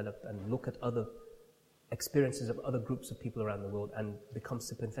to develop and look at other experiences of other groups of people around the world and become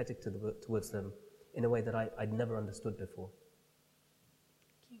sympathetic towards them in a way that I'd never understood before.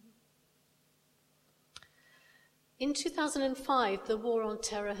 In 2005, the war on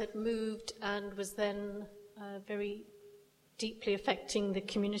terror had moved and was then very deeply affecting the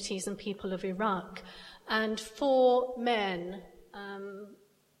communities and people of Iraq. And 4 men,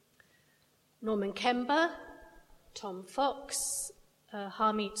 Norman Kember, Tom Fox,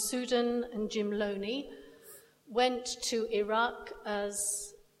 Harmeet Soudan and Jim Loney, went to Iraq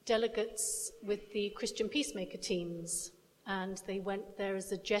as delegates with the Christian peacemaker teams. And they went there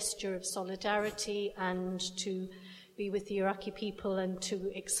as a gesture of solidarity and to be with the Iraqi people and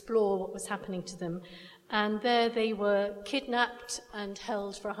to explore what was happening to them. And there they were kidnapped and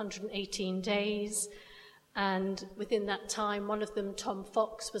held for 118 days. And within that time, one of them, Tom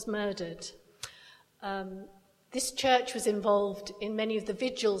Fox, was murdered. This church was involved in many of the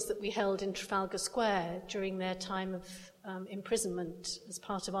vigils that we held in Trafalgar Square during their time of imprisonment as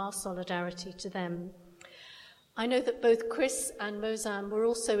part of our solidarity to them. I know that both Chris and Mozam were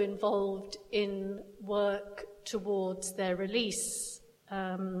also involved in work towards their release.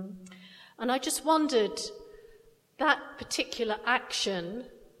 And I just wondered, that particular action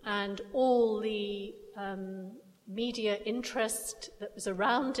and all the media interest that was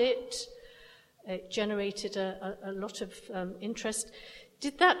around it, it generated a lot of interest.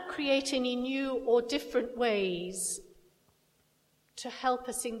 Did that create any new or different ways to help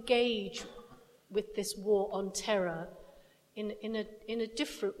us engage with this war on terror in a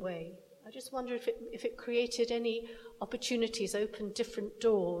different way? I just wonder if it created any opportunities, opened different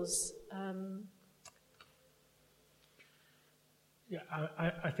doors. Yeah,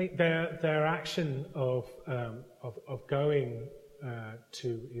 I think their action of going to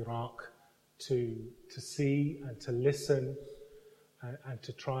Iraq to see and to listen and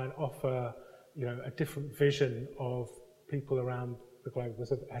to try and offer, a different vision of people around the globe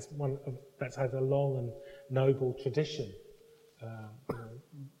that's had a long and noble tradition,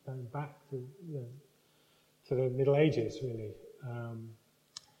 going back to the Middle Ages, really,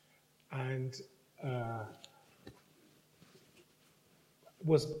 and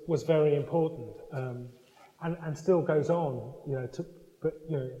was very important, and still goes on, but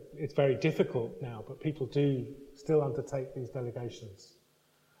it's very difficult now, but people do still undertake these delegations.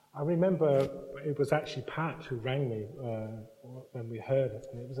 I remember it was actually Pat who rang me when we heard it,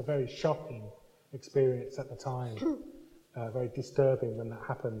 and it was a very shocking experience at the time, very disturbing when that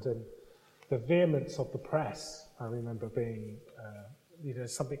happened, and the vehemence of the press, I remember being,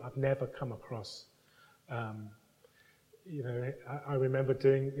 something I've never come across. I remember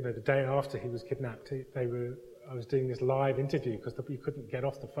doing, the day after he was kidnapped, I was doing this live interview because you couldn't get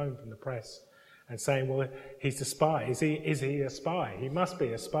off the phone from the press, and saying, well, he's a spy. Is he a spy? He must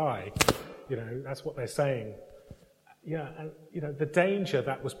be a spy. That's what they're saying. Yeah, and, the danger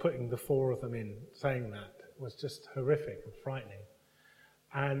that was putting the four of them in saying that was just horrific and frightening.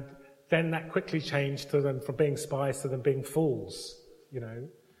 And then that quickly changed to them from being spies to them being fools.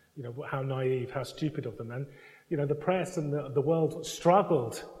 How naive, how stupid of them. And, the press and the world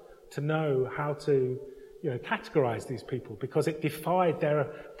struggled to know how to categorize these people, because it defied their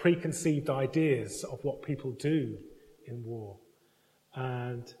preconceived ideas of what people do in war.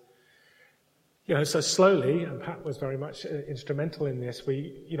 And, so slowly, and Pat was very much instrumental in this,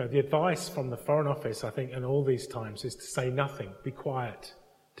 the advice from the Foreign Office, I think, in all these times is to say nothing, be quiet,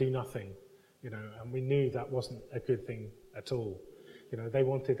 do nothing, and we knew that wasn't a good thing at all. They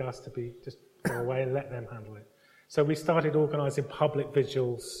wanted us to just go away and let them handle it. So we started organising public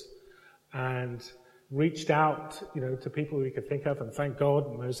vigils and reached out, to people we could think of, and thank God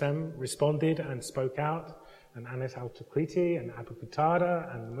Mozam responded and spoke out, and Anis al-Tukriti and Abu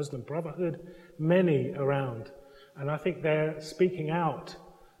Qatada and the Muslim Brotherhood, many around. And I think they're speaking out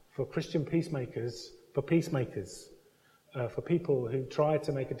for Christian peacemakers, for people who try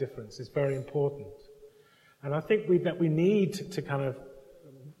to make a difference is very important. And I think that we need to kind of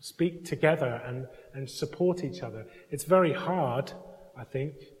speak together and support each other. It's very hard, I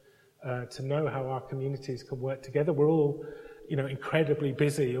think, to know how our communities can work together. We're all, incredibly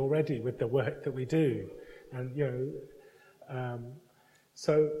busy already with the work that we do. And, I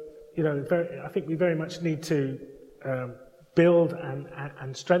think we very much need to build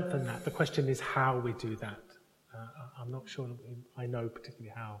and strengthen that. The question is how we do that. I'm not sure I know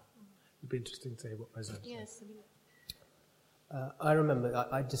particularly how. It'd be interesting to hear what Mozam said. Yes. I remember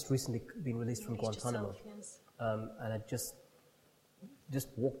I'd just recently been released from Guantanamo, Yes. and I just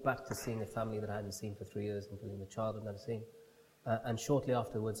walked back to seeing a family that I hadn't seen for 3 years, including the child I'd never seen. And shortly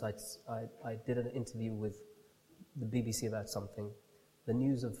afterwards, I did an interview with the BBC about something. The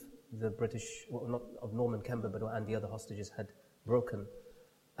news of the British, well, not of Norman Kember, and the other hostages had broken,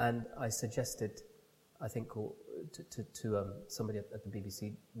 and I suggested, I think, to somebody at the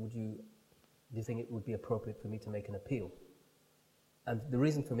BBC, do you think it would be appropriate for me to make an appeal? And the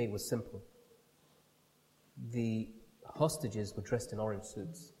reason for me was simple. The hostages were dressed in orange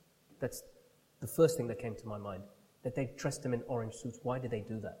suits. That's the first thing that came to my mind, that they dressed them in orange suits. Why did they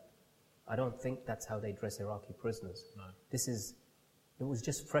do that? I don't think that's how they dress Iraqi prisoners. No. It was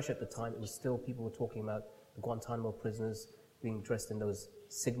just fresh at the time. It was still, people were talking about the Guantanamo prisoners being dressed in those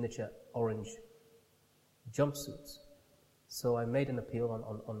signature orange jumpsuits. So I made an appeal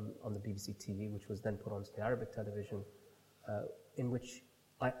on the BBC TV, which was then put onto the Arabic television, in which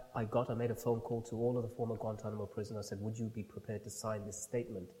I made a phone call to all of the former Guantanamo prisoners. I said, would you be prepared to sign this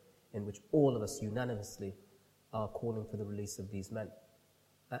statement in which all of us unanimously are calling for the release of these men?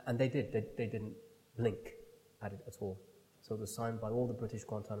 And they did. They didn't blink at it at all. So it was signed by all the British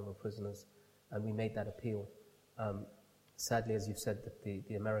Guantanamo prisoners, and we made that appeal. Sadly, as you've said, that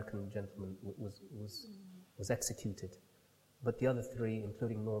the American gentleman was executed. But the other three,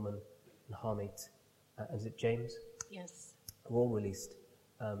 including Norman and Hamid, and is it James? Yes. Were all released.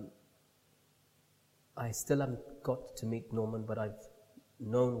 I still haven't got to meet Norman, but I've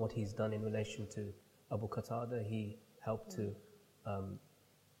known what he's done in relation to Abu Qatada. He helped to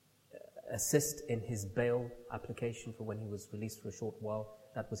assist in his bail application for when he was released for a short while.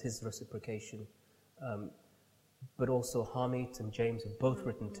 That was his reciprocation. But also Hamid and James have both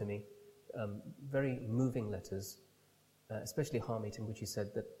written to me very moving letters, especially Hamid, in which he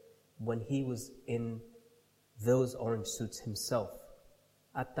said that when he was in those orange suits himself,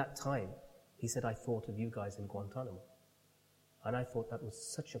 at that time, he said, I thought of you guys in Guantanamo. And I thought that was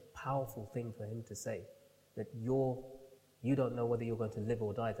such a powerful thing for him to say, that you don't know whether you're going to live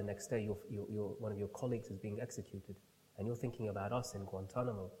or die the next day. One of your colleagues is being executed, and you're thinking about us in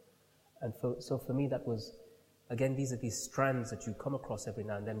Guantanamo. And so for me, that was, again, these are these strands that you come across every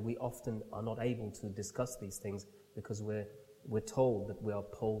now and then. We often are not able to discuss these things because we're told that we are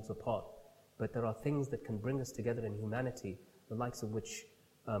poles apart. But there are things that can bring us together in humanity, the likes of which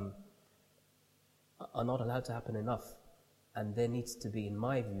are not allowed to happen enough. And there needs to be, in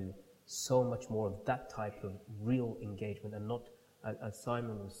my view, so much more of that type of real engagement, and not, as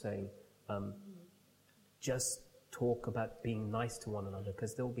Simon was saying, just talk about being nice to one another,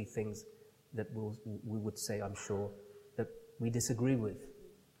 because there will be things that we would say, I'm sure, that we disagree with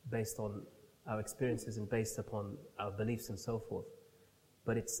based on our experiences and based upon our beliefs and so forth.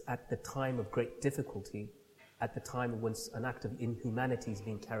 But it's at the time of great difficulty, at the time when an act of inhumanity is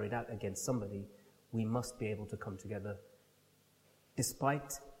being carried out against somebody, we must be able to come together in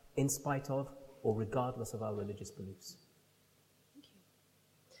spite of, or regardless of our religious beliefs. Thank you.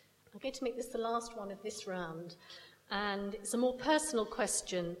 I'm going to make this the last one of this round, and it's a more personal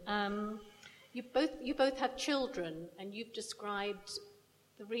question. You both have children, and you've described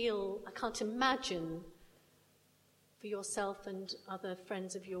I can't imagine for yourself and other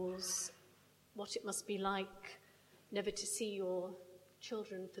friends of yours what it must be like never to see your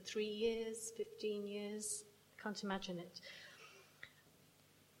children for 3 years, 15 years. I can't imagine it.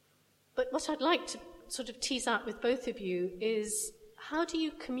 But what I'd like to sort of tease out with both of you is, how do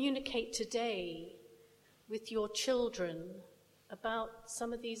you communicate today with your children about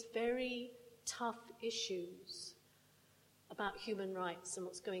some of these very tough issues about human rights and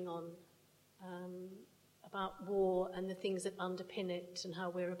what's going on, about war and the things that underpin it and how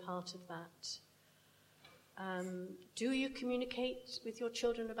we're a part of that? Do you communicate with your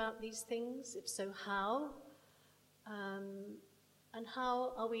children about these things? If so, how? And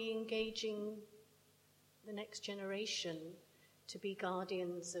how are we engaging the next generation to be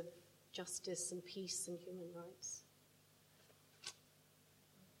guardians of justice and peace and human rights?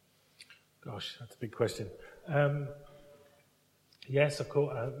 Gosh, that's a big question. Yes, of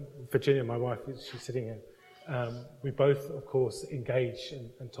course. Virginia, my wife, she's sitting here. We both, of course, engage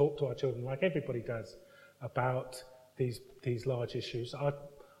and talk to our children, like everybody does, about these large issues.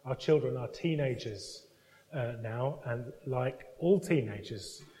 Our children are teenagers now, and like all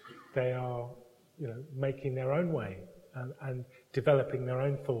teenagers, they are, making their own way and developing their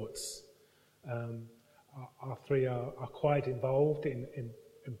own thoughts. Our three are quite involved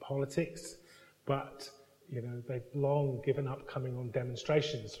in politics, but they've long given up coming on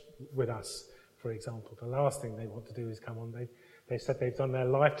demonstrations with us. For example, the last thing they want to do is come on. They said they've done their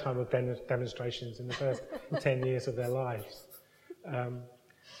lifetime of demonstrations in the first 10 years of their lives.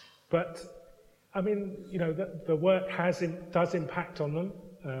 But I mean, the work does impact on them.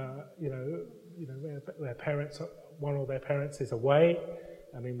 Their parents, one of their parents is away.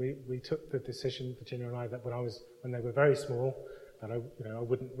 I mean, we took the decision, Virginia and I, that when they were very small, that I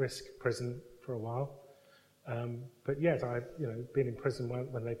wouldn't risk prison for a while. But yes, I've been in prison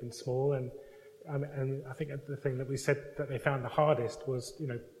when they've been small, and I think the thing that we said that they found the hardest was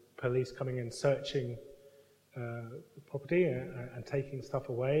police coming in, searching property and taking stuff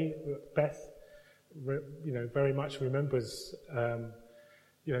away. Beth, very much remembers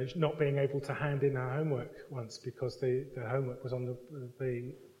not being able to hand in her homework once because the homework was on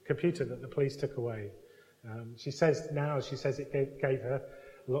the computer that the police took away. She says it gave her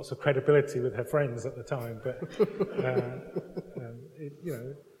lots of credibility with her friends at the time, but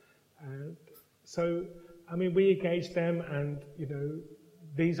so I mean, we engage them, and, you know,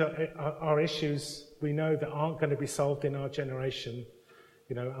 these are issues we know that aren't going to be solved in our generation,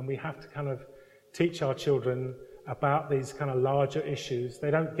 you know, and we have to kind of teach our children about these kind of larger issues.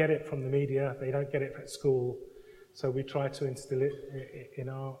 They don't get it from the media, they don't get it at school, so we try to instill it in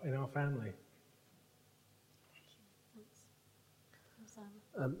our family.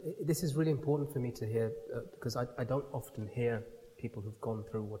 This is really important for me to hear, because I don't often hear people who've gone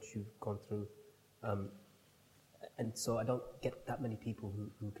through what you've gone through, and so I don't get that many people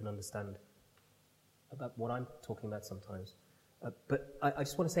who can understand about what I'm talking about sometimes. But I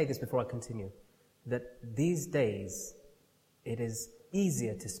just want to say this before I continue, that these days it is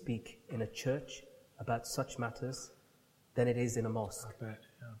easier to speak in a church about such matters than it is in a mosque. I bet,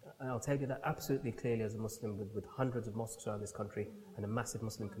 yeah. And I'll tell you that absolutely clearly as a Muslim with hundreds of mosques around this country and a massive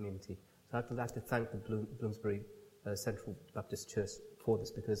Muslim community. So I'd like to thank the Bloomsbury Central Baptist Church for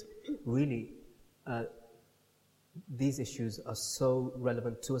this, because really these issues are so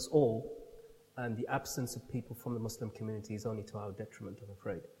relevant to us all, and the absence of people from the Muslim community is only to our detriment, I'm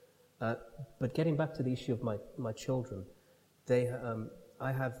afraid. But getting back to the issue of my children,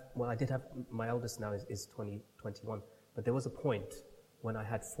 I did have, my eldest now is 21, but there was a point when I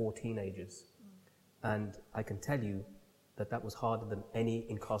had 4 teenagers, and I can tell you that was harder than any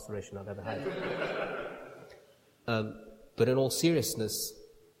incarceration I've ever had. But in all seriousness,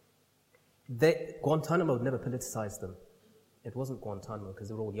 Guantanamo never politicized them. It wasn't Guantanamo, because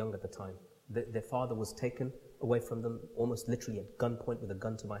they were all young at the time. Their father was taken away from them, almost literally at gunpoint with a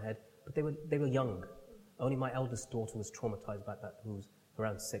gun to my head, but they were young. Only my eldest daughter was traumatized by that, who was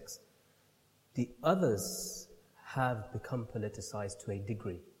around 6. The others have become politicized to a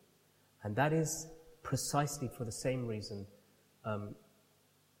degree, and that is precisely for the same reason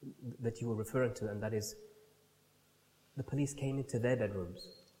that you were referring to, and that is the police came into their bedrooms.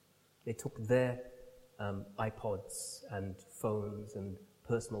 They took their iPods and phones and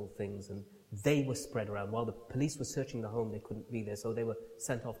personal things, and they were spread around. While the police were searching the home, they couldn't be there, so they were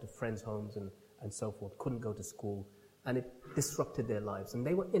sent off to friends' homes and so forth, couldn't go to school, and it disrupted their lives. And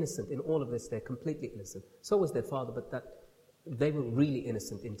they were innocent in all of this. They're completely innocent. So was their father, but they were really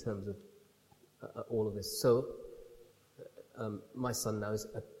innocent in terms of all of this. So my son now is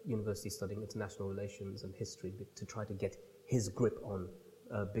at university studying international relations and history to try to get his grip on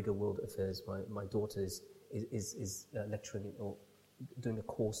bigger world affairs. My daughter is lecturing or doing a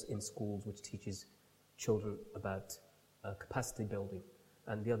course in schools which teaches children about capacity building,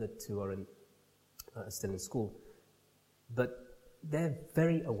 and the other 2 are still in school. But they're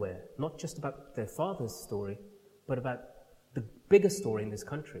very aware, not just about their father's story, but about the bigger story in this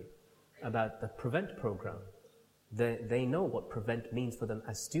country, about the PREVENT program. They know what PREVENT means for them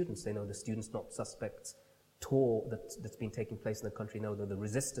as students. They know the Students Not Suspects tour that's been taking place in the country, know the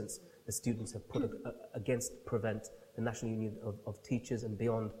resistance the students have put against PREVENT, the National Union of Teachers and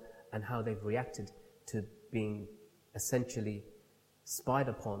beyond, and how they've reacted to being essentially spied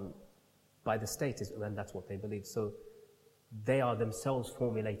upon by the state, and that's what they believe. So they are themselves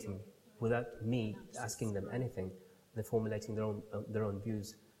formulating, without me asking them anything, they're formulating their own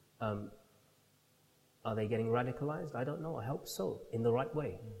views. Are they getting radicalized? I don't know. I hope so, in the right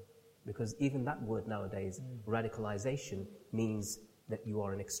way. Because even that word nowadays, radicalization, means that you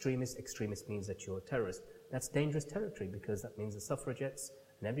are an extremist. Extremist means that you're a terrorist. That's dangerous territory, because that means the suffragettes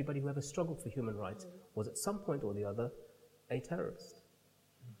and everybody who ever struggled for human rights was at some point or the other a terrorist.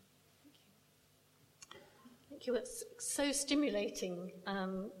 Thank you. It's so stimulating,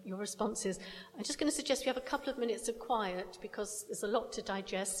 your responses. I'm just going to suggest we have a couple of minutes of quiet, because there's a lot to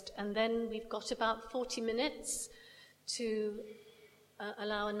digest, and then we've got about 40 minutes to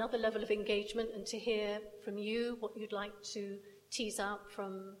allow another level of engagement and to hear from you what you'd like to tease out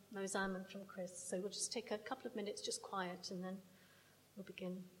from Mozam and from Chris. So we'll just take a couple of minutes, just quiet, and then we'll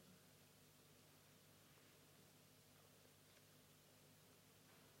begin.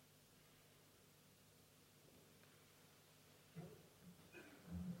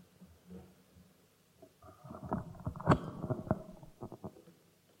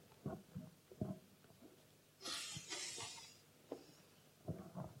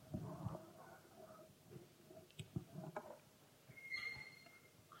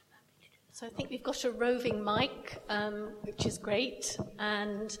 So I think we've got a roving mic, which is great.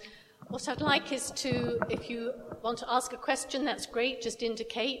 And what I'd like is if you want to ask a question, that's great, just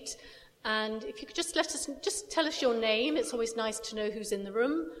indicate. And if you could just tell us your name. It's always nice to know who's in the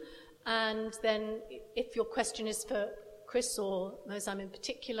room. And then if your question is for Chris or Mozam in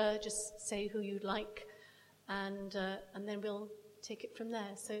particular, just say who you'd like. And then we'll take it from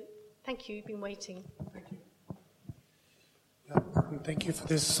there. So thank you, you've been waiting. Thank you. Yeah. Thank you for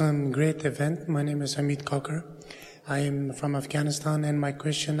this great event. My name is Hamid Kakar. I am from Afghanistan, and I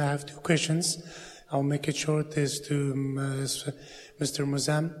have two questions. I'll make it short, is to Mr.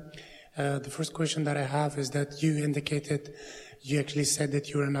 Muzam. The first question that I have is that you actually said that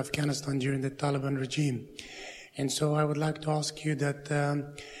you were in Afghanistan during the Taliban regime. And so I would like to ask you that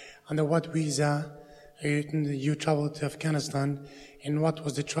under what visa you traveled to Afghanistan, and what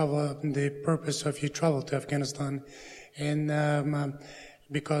was the purpose of your travel to Afghanistan? And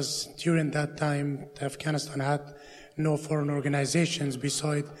because during that time, Afghanistan had no foreign organizations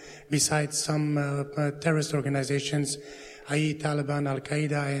besides some terrorist organizations, i.e. Taliban,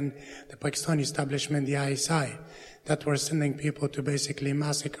 Al-Qaeda, and the Pakistani establishment, the ISI, that were sending people to basically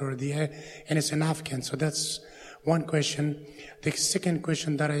massacre the innocent Afghans. So that's one question. The second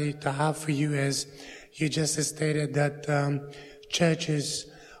question that I have for you is, you just stated that churches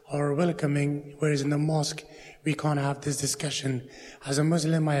are welcoming, whereas in the mosque, we can't have this discussion. As a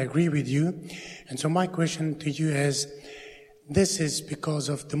Muslim, I agree with you. And so my question to you is, this is because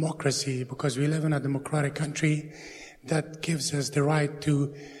of democracy, because we live in a democratic country that gives us the right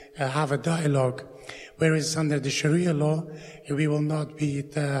to have a dialogue. Whereas under the Sharia law, we will not be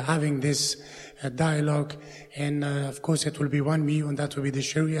having this dialogue. And of course, it will be one view, and that will be the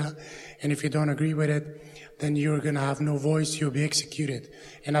Sharia. And if you don't agree with it, then you're going to have no voice, you'll be executed.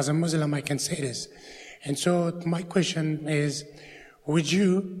 And as a Muslim, I can say this. And so my question is, would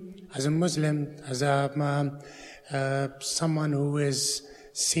you, as a Muslim, as someone who is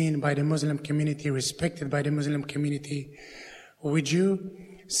seen by the Muslim community, respected by the Muslim community, would you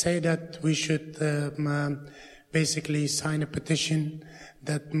say that we should basically sign a petition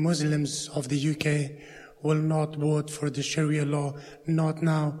that Muslims of the UK will not vote for the Sharia law, not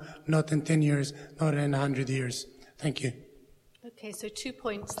now, not in 10 years, not in 100 years? Thank you. Okay, so 2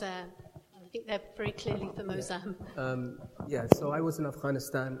 points there. I think they're very clearly for Mozam. So I was in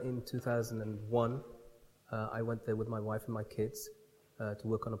Afghanistan in 2001. I went there with my wife and my kids to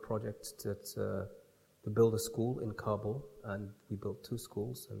work on a project to build a school in Kabul, and we built 2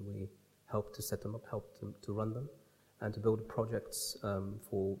 schools, and we helped to set them up, helped them to run them, and to build projects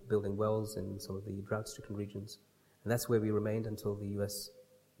for building wells in some of the drought-stricken regions. And that's where we remained until the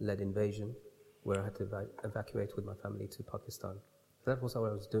US-led invasion, where I had to evacuate with my family to Pakistan. That was how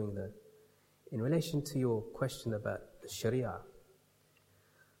I was doing there. In relation to your question about the Sharia,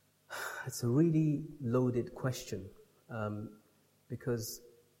 it's a really loaded question, because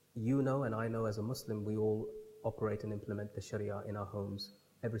you know and I know as a Muslim, we all operate and implement the Sharia in our homes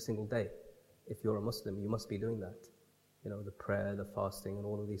every single day. If you're a Muslim, you must be doing that. You know, the prayer, the fasting, and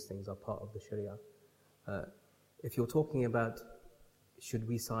all of these things are part of the Sharia. If you're talking about should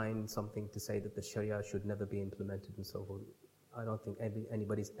we sign something to say that the Sharia should never be implemented and so on, I don't think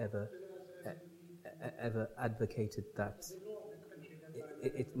anybody's ever advocated that.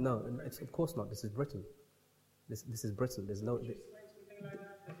 No, it's of course not. This is Britain. This is Britain.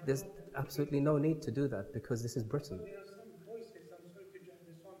 There's absolutely no need to do that, because this is Britain. There are some voices, I'm sorry to join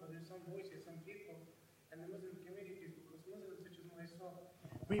this one, but there's some voices, some people, and the Muslim communities, because Muslims such as myself,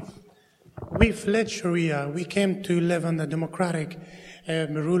 we fled Sharia. We came to live under democratic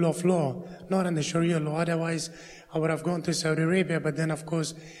rule of law, not under Sharia law. Otherwise, I would have gone to Saudi Arabia, but then, of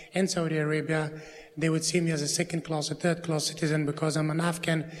course, in Saudi Arabia, they would see me as a second-class or third-class citizen because I'm an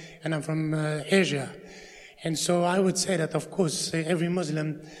Afghan and I'm from Asia. And so I would say that, of course, every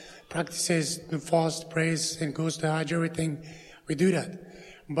Muslim practices the fast, prays, and goes to Hajj, everything. We do that.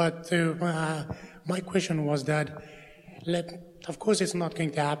 But my question was that, of course, it's not going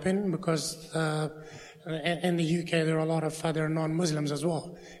to happen because in the UK there are a lot of other non-Muslims as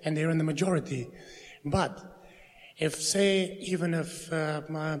well, and they're in the majority. But if, say, even if,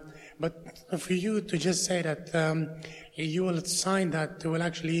 but for you to just say that you will sign that, will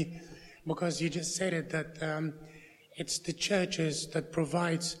actually, because you just said it, that it's the churches that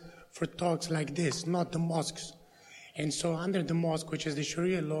provides for talks like this, not the mosques. And so under the mosque, which is the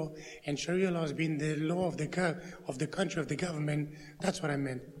Sharia law, and Sharia law has been the law of the country, of the government, that's what I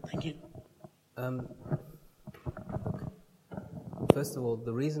meant. Thank you. First of all,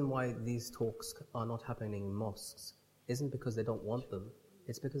 the reason why these talks are not happening in mosques isn't because they don't want them.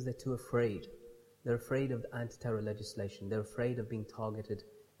 It's because they're too afraid. They're afraid of anti-terror legislation. They're afraid of being targeted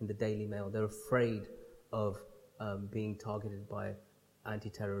in the Daily Mail. They're afraid of being targeted by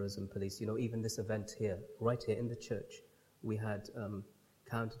anti-terrorism police. You know, even this event here, right here in the church, we had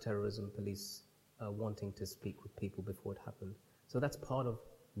counter-terrorism police wanting to speak with people before it happened. So that's part of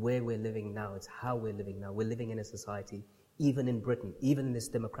where we're living now. It's how we're living now. We're living in a society, even in Britain, even in this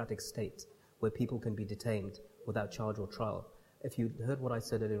democratic state, where people can be detained without charge or trial. If you heard what I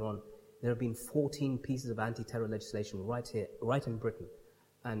said earlier on, There have been 14 pieces of anti-terror legislation right here, right in Britain.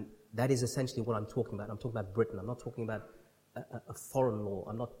 And that is essentially what I'm talking about. I'm talking about Britain. I'm not talking about a foreign law.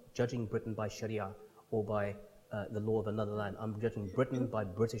 I'm not judging Britain by Sharia or by the law of another land. I'm judging Britain by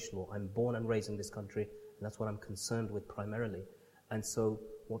British law. I'm born and raised in this country, and that's what I'm concerned with primarily. And so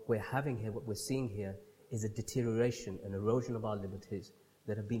what we're having here, what we're seeing here, is a deterioration, an erosion of our liberties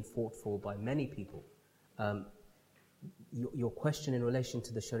that have been fought for by many people. Your question in relation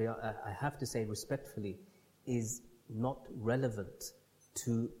to the Sharia, I have to say respectfully, is not relevant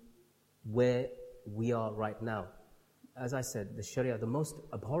to where we are right now. As I said, the Sharia, the most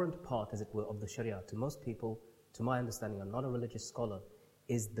abhorrent part, as it were, of the Sharia, to most people, to my understanding, I'm not a religious scholar,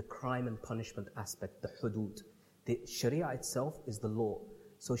 is the crime and punishment aspect, the hudud. The Sharia itself is the law.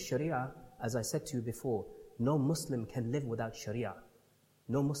 So Sharia, as I said to you before, no Muslim can live without Sharia.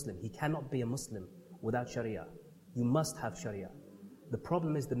 No Muslim. He cannot be a Muslim without Sharia. You must have Sharia. The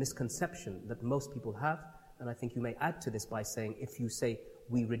problem is the misconception that most people have, and I think you may add to this by saying, if you say,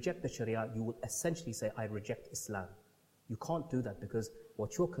 we reject the Sharia, you will essentially say, I reject Islam. You can't do that because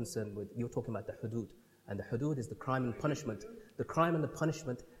what you're concerned with, you're talking about the hudud. And the hudud is the crime and punishment. The crime and the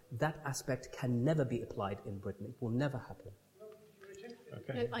punishment, that aspect can never be applied in Britain. It will never happen.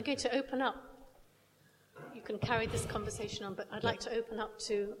 Okay. I'm going to open up. You can carry this conversation on, but I'd like to open up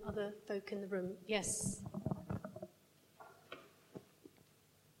to other folk in the room. Yes.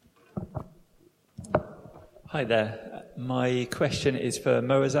 Hi there. My question is for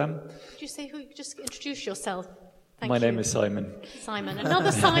Moazam. Could you say who? Just introduce yourself. Thank My you. name is Simon. Simon.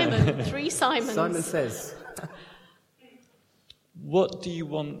 Another Simon. 3 Simons. Simon says. What do you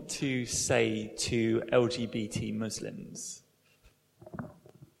want to say to LGBT Muslims?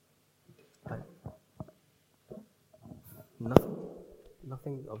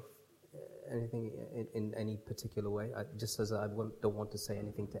 Nothing of anything in any particular way. Just as I don't want to say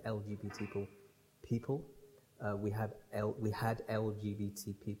anything to LGBT people. We had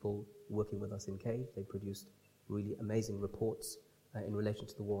LGBT people working with us in CAVE. They produced really amazing reports in relation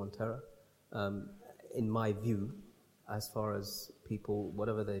to the war on terror. In my view, as far as people,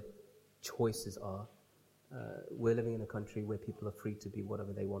 whatever their choices are, we're living in a country where people are free to be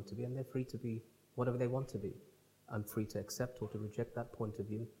whatever they want to be, and they're free to be whatever they want to be. I'm free to accept or to reject that point of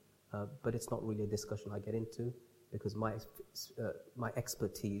view, but it's not really a discussion I get into because my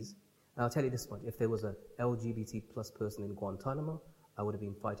expertise. And I'll tell you this much: if there was a LGBT plus person in Guantanamo, I would have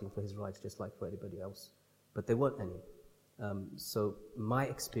been fighting for his rights just like for anybody else. But there weren't any. So my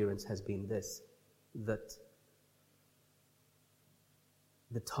experience has been this, that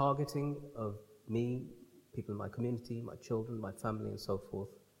the targeting of me, people in my community, my children, my family, and so forth,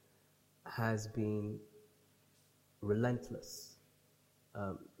 has been relentless.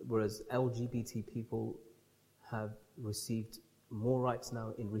 Whereas LGBT people have received more rights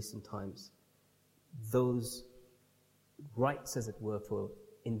now in recent times. Those rights, as it were,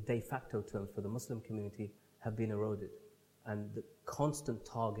 in de facto terms for the Muslim community have been eroded. And the constant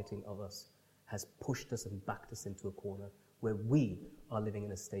targeting of us has pushed us and backed us into a corner where we are living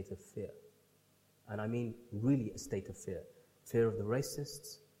in a state of fear. And I mean really a state of fear. Fear of the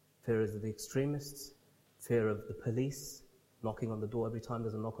racists, fear of the extremists, fear of the police knocking on the door. Every time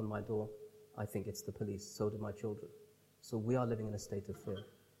there's a knock on my door, I think it's the police. So do my children. So we are living in a state of fear.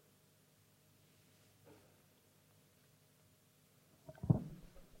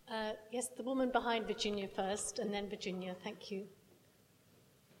 Yes, the woman behind Virginia first, and then Virginia. Thank you.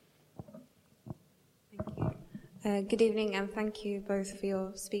 Thank you. Good evening, and thank you both for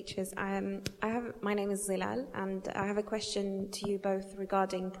your speeches. My name is Zilal, and I have a question to you both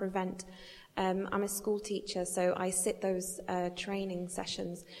regarding Prevent. I'm a school teacher, so I sit those training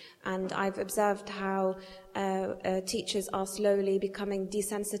sessions, and I've observed how teachers are slowly becoming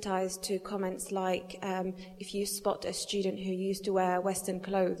desensitized to comments like, if you spot a student who used to wear Western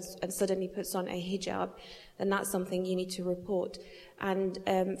clothes and suddenly puts on a hijab, then that's something you need to report. And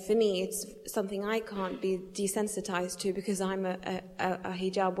for me, it's something I can't be desensitized to because I'm a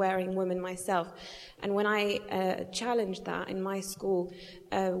hijab-wearing woman myself. And when I challenged that in my school,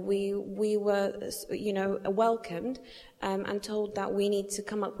 we were, welcomed and told that we need to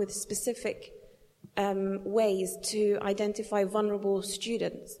come up with specific ways to identify vulnerable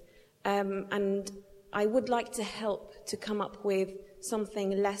students. And I would like to help to come up with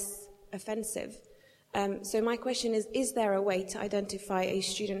something less offensive. So my question is there a way to identify a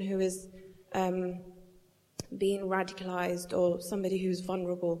student who is being radicalized or somebody who's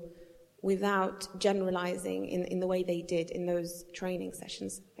vulnerable without generalizing in the way they did in those training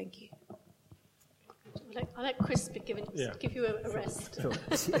sessions? Thank you. I'll let Chris give you a rest. Sure.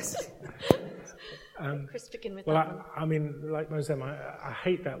 Yes. Chris, begin with Well, that one. I mean, like Mozem, I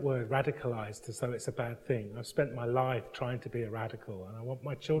hate that word radicalized as though it's a bad thing. I've spent my life trying to be a radical, and I want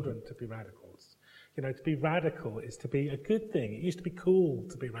my children to be radicals. You know, to be radical is to be a good thing. It used to be cool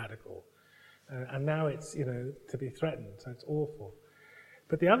to be radical, and now it's, you know, to be threatened, so it's awful.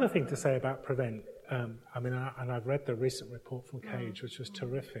 But the other thing to say about Prevent, I mean, and I've read the recent report from Cage, which was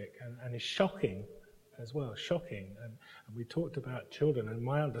terrific, and is shocking as well, shocking. And we talked about children, and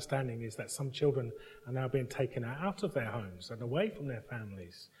my understanding is that some children are now being taken out of their homes and away from their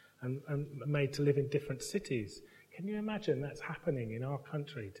families and made to live in different cities. Can you imagine that's happening in our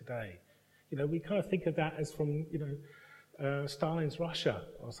country today? You know, we kind of think of that as from, you know, Stalin's Russia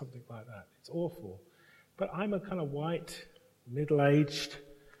or something like that. It's awful. But I'm a kind of white, middle-aged,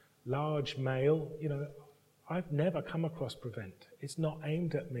 large male. You know, I've never come across Prevent. It's not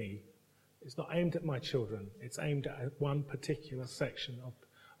aimed at me. It's not aimed at my children. It's aimed at one particular section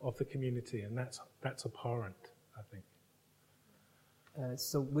of the community, and that's abhorrent, I think.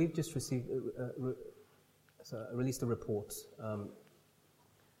 So we've just received released a report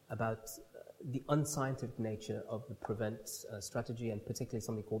about the unscientific nature of the Prevent strategy, and particularly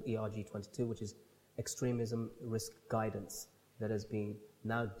something called ERG22, which is extremism risk guidance, that has been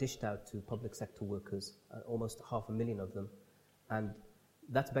now dished out to public sector workers, almost 500,000 of them. And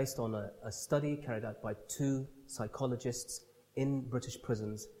that's based on a study carried out by 2 psychologists in British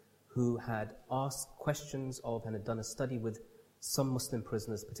prisons who had asked questions of and had done a study with some Muslim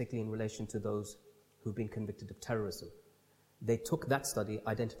prisoners, particularly in relation to those who've been convicted of terrorism. They took that study,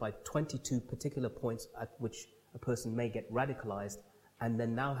 identified 22 particular points at which a person may get radicalized, and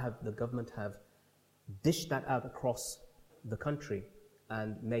then now the government have dished that out across the country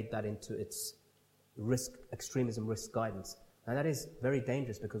and made that into its extremism risk guidance. And that is very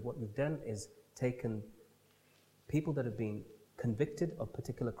dangerous, because what we've done is taken people that have been convicted of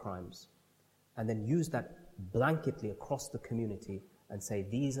particular crimes and then used that blanketly across the community and say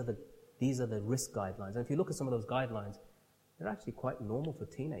these are the risk guidelines. And if you look at some of those guidelines, they're actually quite normal for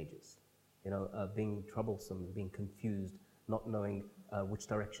teenagers. You know, being troublesome, being confused, not knowing which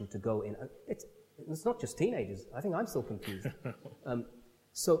direction to go in. It's not just teenagers. I think I'm still confused.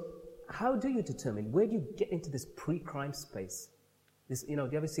 So how do you determine, where do you get into this pre-crime space? This, you know,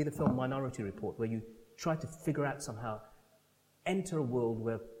 do you ever see the film Minority Report, where you try to figure out somehow, enter a world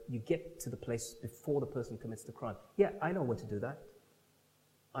where you get to the place before the person commits the crime? Yeah, I know where to do that.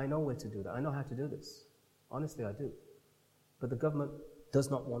 I know where to do that. I know how to do this. Honestly, I do. But the government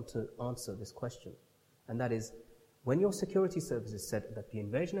does not want to answer this question. And that is, when your security services said that the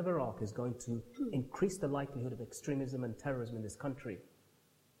invasion of Iraq is going to increase the likelihood of extremism and terrorism in this country,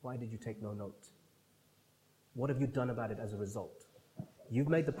 why did you take no note? What have you done about it as a result? You've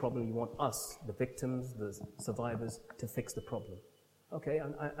made the problem. You want us, the victims, the survivors, to fix the problem. Okay,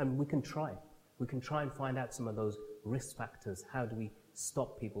 and we can try. We can try and find out some of those risk factors. How do we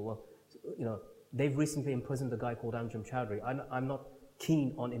stop people? Well, you know, they've recently imprisoned a guy called Amjad Chowdhury. I'm not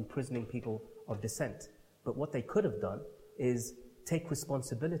keen on imprisoning people of dissent. But what they could have done is take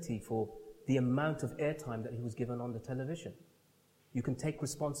responsibility for the amount of airtime that he was given on the television. You can take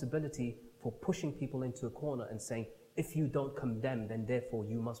responsibility for pushing people into a corner and saying, if you don't condemn, then therefore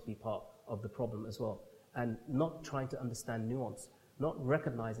you must be part of the problem as well. And not trying to understand nuance, not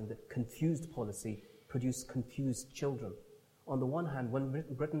recognizing that confused policy produces confused children. On the one hand, when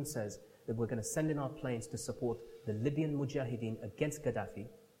Britain says that we're going to send in our planes to support the Libyan Mujahideen against Gaddafi,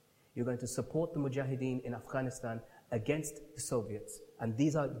 you're going to support the Mujahideen in Afghanistan against the Soviets. And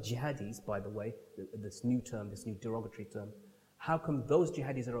these are jihadis, by the way, this new term, this new derogatory term. How come those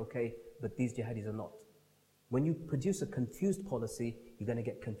jihadis are okay, but these jihadis are not? When you produce a confused policy, you're going to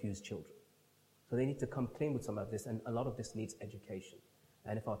get confused children. So they need to come clean with some of this, and a lot of this needs education.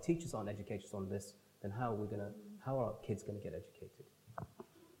 And if our teachers aren't educated on this, then how are our kids going to get educated?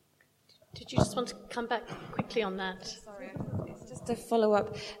 Did you just want to come back quickly on that? Sorry, it's just a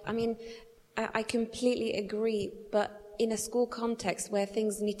follow-up. I mean, I completely agree, but in a school context where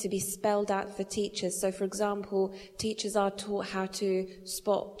things need to be spelled out for teachers. So, for example, teachers are taught how to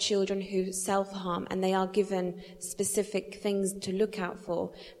spot children who self-harm, and they are given specific things to look out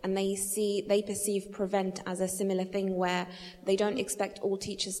for. And they perceive Prevent as a similar thing, where they don't expect all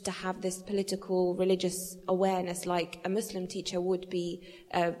teachers to have this political, religious awareness like a Muslim teacher would be,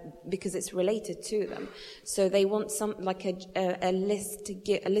 because it's related to them. So they want a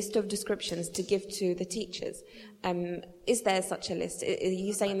list of descriptions to give to the teachers. Is there such a list? Are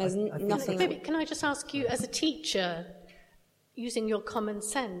you saying there's nothing? Maybe, can I just ask you, as a teacher, using your common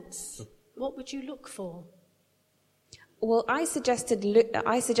sense, what would you look for? Well, I suggested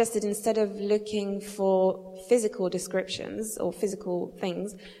instead of looking for physical descriptions or physical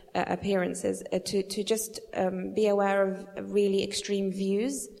things, appearances, to just be aware of really extreme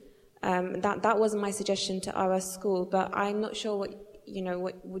views. That was my suggestion to our school, but I'm not sure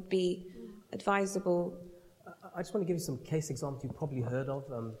what would be advisable. I just want to give you some case examples you've probably heard of.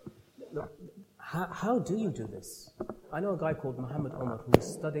 How do you do this? I know a guy called Muhammad Omar who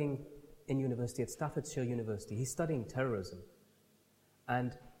is studying in university at Staffordshire University. He's studying terrorism.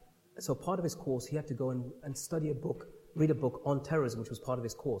 And so part of his course, he had to go and read a book on terrorism, which was part of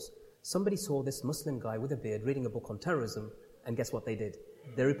his course. Somebody saw this Muslim guy with a beard reading a book on terrorism, and guess what they did?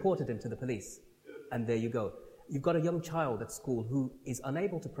 They reported him to the police. And there you go. You've got a young child at school who is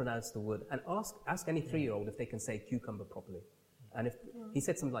unable to pronounce the word, and ask any 3-year-old if they can say cucumber properly. And if he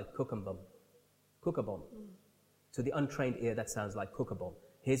said something like cookabum. To the untrained ear, that sounds like cookabom.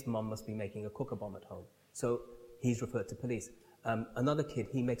 His mum must be making a cookabom at home. So he's referred to police. Another kid,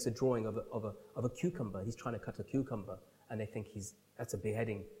 he makes a drawing of a cucumber. He's trying to cut a cucumber, and they think that's a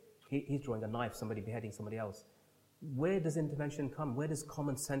beheading. He's drawing a knife, somebody beheading somebody else. Where does intervention come? Where does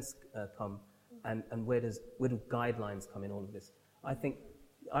common sense come? And where do guidelines come in all of this?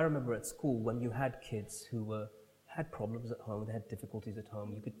 I remember at school when you had kids who had problems at home, they had difficulties at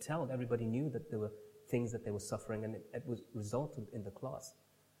home. You could tell, everybody knew that there were things that they were suffering, and it was resulted in the class.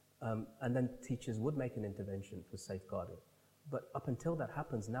 And then teachers would make an intervention for safeguarding. But up until that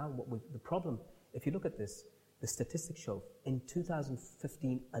happens, now the problem, if you look at this, the statistics show in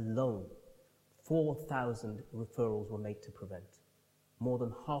 2015 alone, 4,000 referrals were made to Prevent. More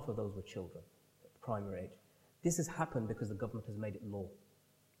than half of those were children, primary age. This has happened because the government has made it law.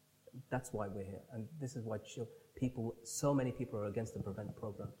 That's why we're here. And this is why so many people are against the Prevent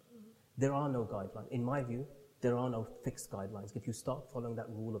program. There are no guidelines. In my view, there are no fixed guidelines. If you start following that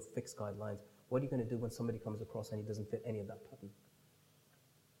rule of fixed guidelines, what are you going to do when somebody comes across and he doesn't fit any of that pattern?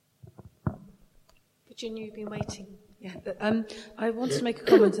 Virginia, you've been waiting. Yeah, I wanted to make a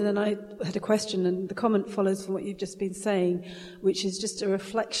comment, and then I had a question, and the comment follows from what you've just been saying, which is just a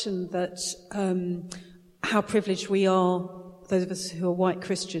reflection that how privileged we are, those of us who are white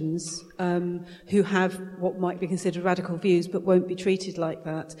Christians, who have what might be considered radical views but won't be treated like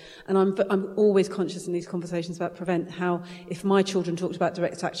that. And I'm always conscious in these conversations about Prevent how if my children talked about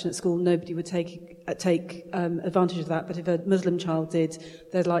direct action at school, nobody would take advantage of that. But if a Muslim child did,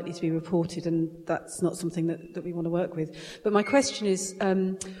 they're likely to be reported, and that's not something that we want to work with. But my question is,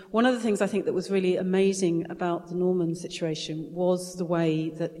 one of the things I think that was really amazing about the Norman situation was the way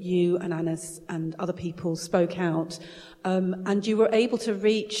that you and Anas and other people spoke out. And you were able to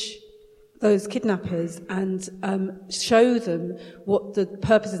reach those kidnappers and show them what the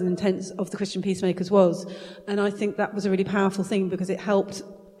purposes and intents of the Christian Peacemakers was. And I think that was a really powerful thing because it helped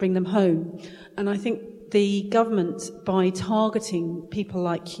bring them home. And I think the government, by targeting people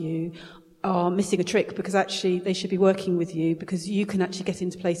like you, are missing a trick, because actually they should be working with you, because you can actually get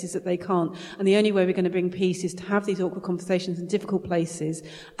into places that they can't. And the only way we're going to bring peace is to have these awkward conversations in difficult places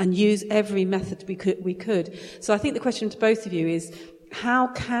and use every method we could. So I think the question to both of you is, how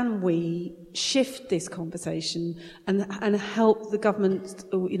can we shift this conversation and help the government,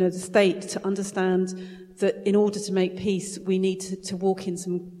 the state, to understand that in order to make peace, we need to walk in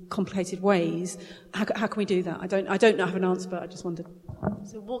some complicated ways? How can we do that? I don't have an answer, but I just wondered.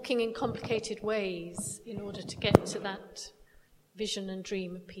 So walking in complicated ways in order to get to that vision and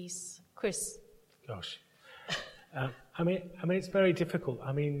dream of peace. Chris? Gosh. I mean, it's very difficult.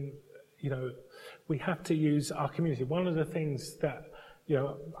 I mean, we have to use our community. One of the things that,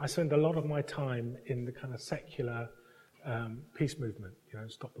 I spend a lot of my time in the kind of secular peace movement,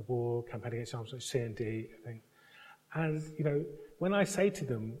 Stop the War, Campaign Against Arms, CND, I think. And, when I say to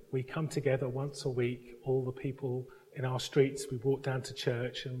them, we come together once a week, all the people in our streets, we walk down to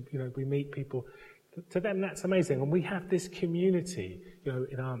church and, we meet people. To them, that's amazing. And we have this community,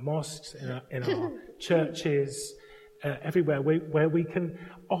 in our mosques, in our churches, everywhere, where we can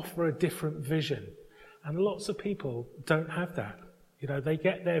offer a different vision. And lots of people don't have that. They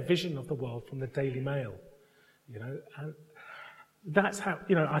get their vision of the world from the Daily Mail, and that's how,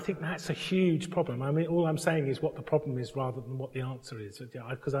 I think that's a huge problem. I mean, all I'm saying is what the problem is rather than what the answer is,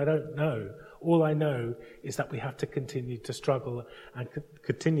 because I don't know. All I know is that we have to continue to struggle and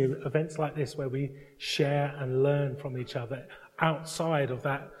continue events like this where we share and learn from each other outside of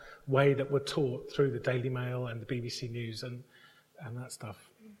that way that we're taught through the Daily Mail and the BBC News and that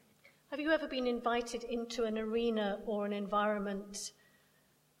stuff. Have you ever been invited into an arena or an environment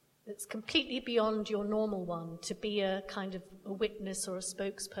that's completely beyond your normal one, to be a kind of a witness or a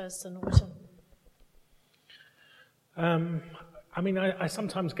spokesperson or I mean, I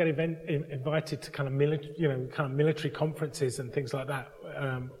sometimes get invited to kind of military conferences and things like that,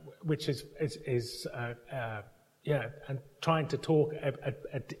 which is and trying to talk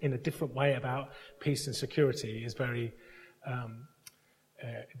in a different way about peace and security is very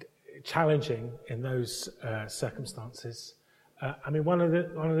challenging in those circumstances. I mean, one of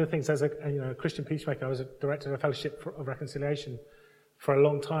the things as a Christian peacemaker, I was a director of a Fellowship of Reconciliation for a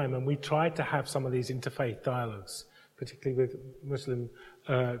long time, and we tried to have some of these interfaith dialogues, particularly with Muslim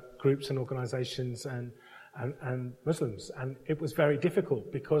groups and organisations and Muslims, and it was very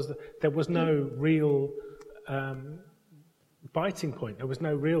difficult because there was no real biting point. There was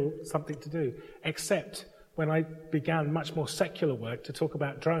no real something to do, except when I began much more secular work to talk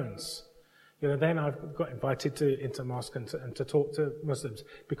about drones. Then I got invited into mosque and to talk to Muslims,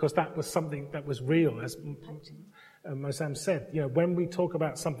 because that was something that was real, as Mozam said. When we talk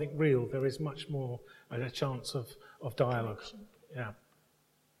about something real, there is much more a chance of dialogue. Yeah.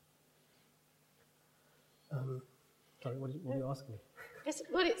 Sorry, what are you asking me? Yes,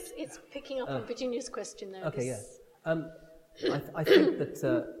 well, it's picking up on Virginia's question there. Okay, yeah. I think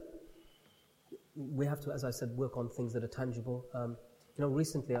that we have to, as I said, work on things that are tangible.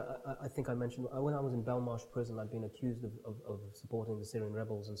 Recently, I think I mentioned, when I was in Belmarsh prison, I'd been accused of supporting the Syrian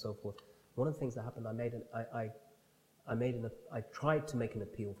rebels and so forth. One of the things that happened, I tried to make an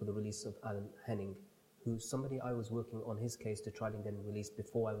appeal for the release of Alan Henning, who's somebody I was working on his case to try and get him released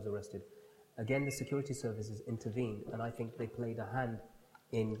before I was arrested. Again, the security services intervened, and I think they played a hand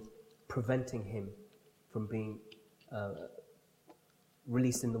in preventing him from being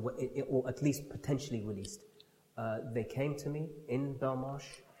released in the way, or at least potentially released. They came to me in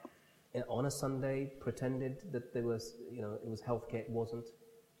Belmarsh on a Sunday, pretended that there was, it was healthcare, it wasn't,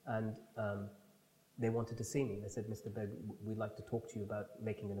 and they wanted to see me. They said, Mr. Begg, we'd like to talk to you about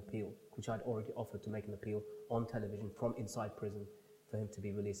making an appeal, which I'd already offered to make an appeal on television from inside prison for him to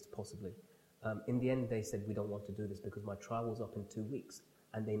be released, possibly. In the end, they said, we don't want to do this because my trial was up in 2 weeks,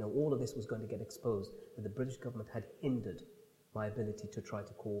 and they know all of this was going to get exposed, that the British government had hindered my ability to try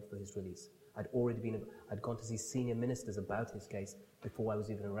to call for his release. I'd gone to see senior ministers about his case before I was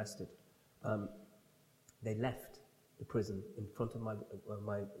even arrested. They left the prison in front of my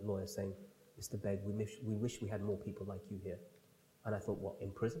lawyer saying, Mr. Begg, we wish we had more people like you here. And I thought, what,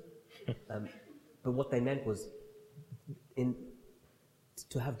 in prison? But what they meant was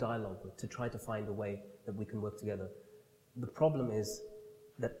to have dialogue, to try to find a way that we can work together. The problem is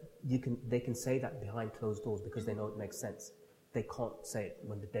that they can say that behind closed doors because they know it makes sense. They can't say it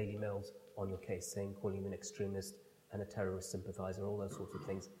when the Daily Mail's on your case, calling you an extremist and a terrorist sympathizer, all those sorts of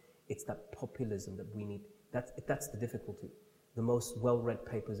things. It's that populism that we need. That's the difficulty. The most well-read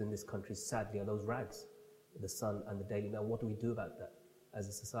papers in this country, sadly, are those rags, The Sun and the Daily Mail. What do we do about that as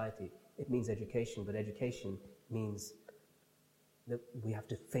a society? It means education, but education means that we have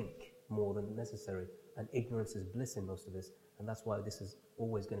to think more than necessary, and ignorance is bliss in most of this, and that's why this is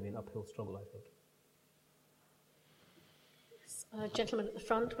always going to be an uphill struggle, I think. Gentleman at the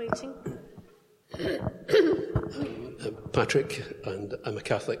front waiting. I'm Patrick, and I'm a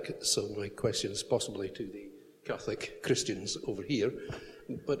Catholic, so my question is possibly to the Catholic Christians over here,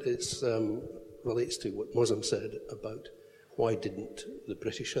 but it relates to what Mozam said about why didn't the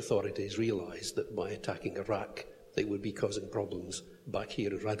British authorities realise that by attacking Iraq they would be causing problems back here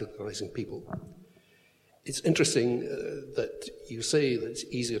and radicalising people. It's interesting that you say that it's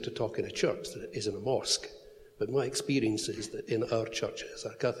easier to talk in a church than it is in a mosque. But my experience is that in our churches,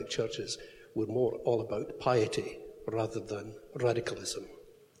 our Catholic churches, we're more all about piety rather than radicalism.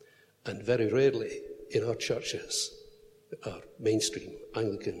 And very rarely in our churches, our mainstream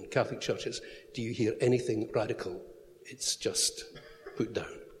Anglican Catholic churches, do you hear anything radical. It's just put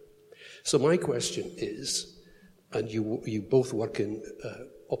down. So my question is, and you both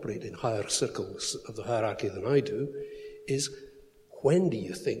operate in higher circles of the hierarchy than I do, is when do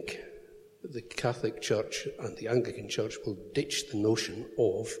you think the Catholic Church and the Anglican Church will ditch the notion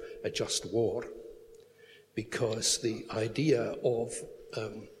of a just war? Because the idea of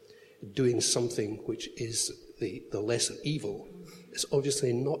doing something which is the lesser evil has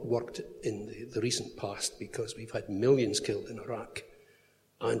obviously not worked in the recent past, because we've had millions killed in Iraq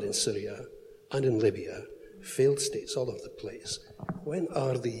and in Syria and in Libya, failed states all over the place. When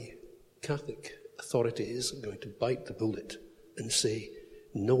are the Catholic authorities going to bite the bullet and say,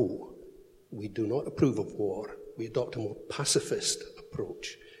 no, we do not approve of war, we adopt a more pacifist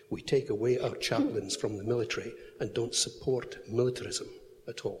approach, we take away our chaplains from the military and don't support militarism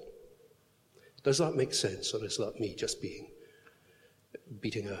at all? Does that make sense, or is that me just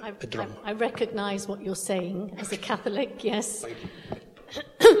beating a drum? I recognise what you're saying as a Catholic, yes.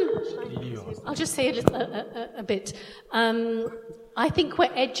 Thank you. I'll just say a bit. I think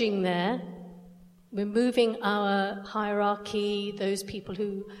we're edging there. We're moving our hierarchy, those people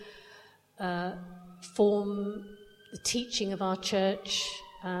who form the teaching of our church.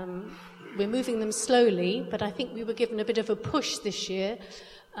 We're moving them slowly, but I think we were given a bit of a push this year.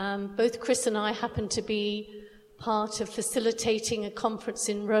 Both Chris and I happened to be part of facilitating a conference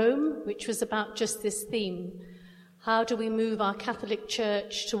in Rome, which was about just this theme. How do we move our Catholic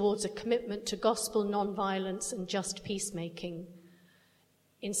Church towards a commitment to gospel non-violence and just peacemaking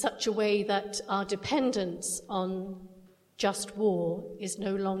in such a way that our dependence on just war is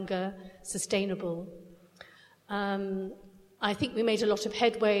no longer sustainable? I think we made a lot of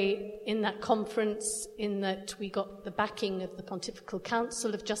headway in that conference in that we got the backing of the Pontifical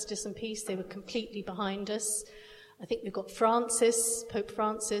Council of Justice and Peace. They were completely behind us. I think we've got Pope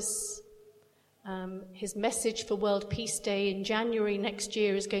Francis. His message for World Peace Day in January next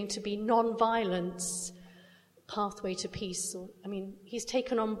year is going to be non-violence, pathway to peace. He's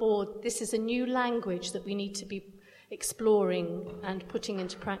taken on board, this is a new language that we need to be exploring and putting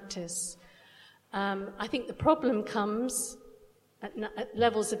into practice. I think the problem comes at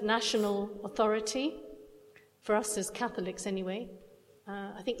levels of national authority, for us as Catholics anyway.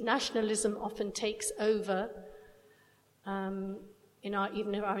 I think nationalism often takes over in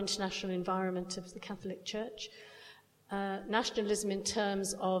our international environment of the Catholic Church. Nationalism in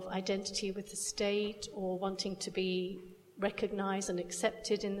terms of identity with the state or wanting to be recognized and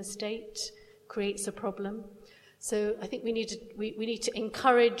accepted in the state creates a problem. So I think we need to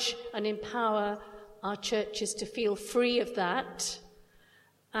encourage and empower our churches to feel free of that.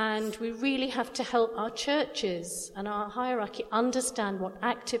 And we really have to help our churches and our hierarchy understand what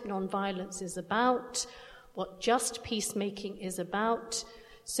active non-violence is about, what just peacemaking is about,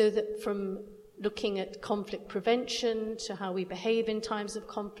 so that from looking at conflict prevention to how we behave in times of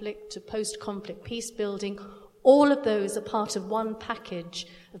conflict to post-conflict peace building, all of those are part of one package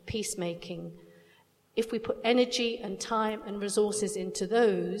of peacemaking. If we put energy and time and resources into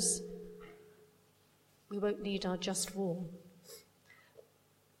those, we won't need our just war.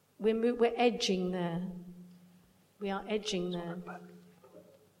 We're edging there. We are edging there.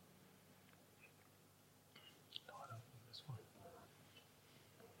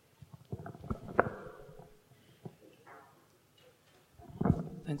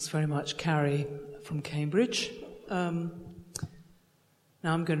 Thanks very much, Carrie from Cambridge. Now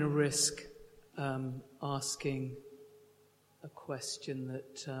I'm going to risk asking a question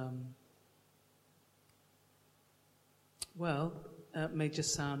that, may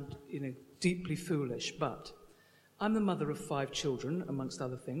just sound, deeply foolish, but I'm the mother of 5 children, amongst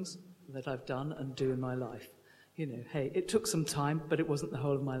other things, that I've done and do in my life. Hey, it took some time, but it wasn't the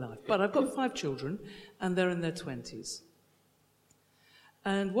whole of my life. But I've got 5 children, and they're in their 20s.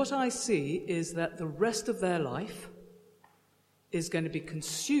 And what I see is that the rest of their life is going to be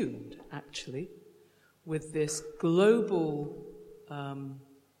consumed, actually, with this global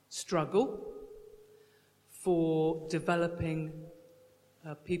struggle for developing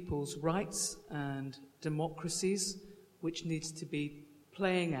people's rights and democracies, which needs to be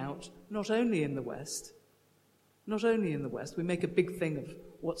playing out not only in the West, we make a big thing of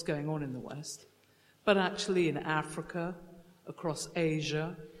what's going on in the West, but actually in Africa, across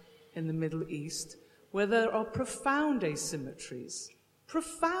Asia, in the Middle East, where there are profound asymmetries,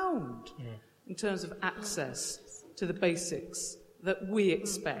 in terms of access to the basics that we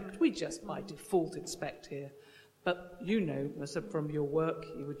expect. We just by default expect here. But from your work,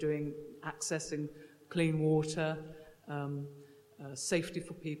 you were doing accessing clean water, safety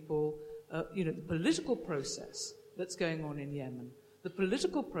for people, the political process that's going on in Yemen, the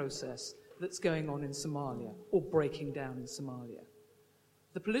political process that's going on in Somalia, or breaking down in Somalia,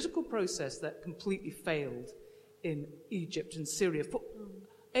 the political process that completely failed in Egypt and Syria for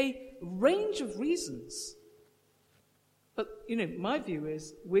a range of reasons. But, my view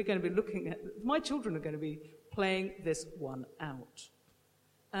is we're going to be looking at, my children are going to be playing this one out.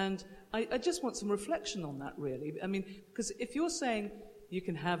 And I just want some reflection on that, really. Because if you're saying you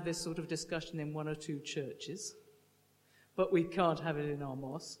can have this sort of discussion in 1 or 2 churches, but we can't have it in our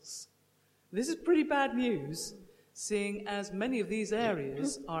mosques, this is pretty bad news, seeing as many of these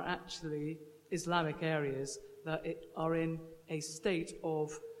areas are actually Islamic areas that are in a state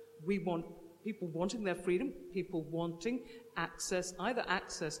of people wanting their freedom, people wanting access, either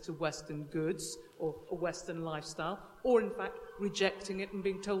access to Western goods or a Western lifestyle, or in fact rejecting it and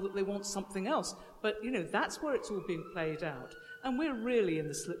being told that they want something else. But, that's where it's all being played out. And we're really in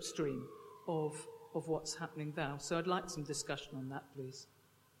the slipstream of what's happening now. So I'd like some discussion on that, please.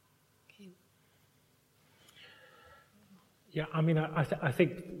 Yeah, I mean, I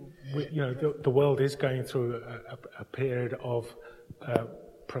think the world is going through a period of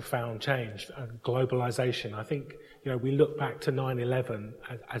profound change, globalization. I think we look back to 9/11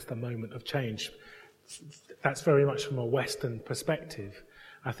 as the moment of change. That's very much from a Western perspective.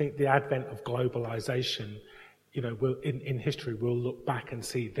 I think the advent of globalization, in history, we'll look back and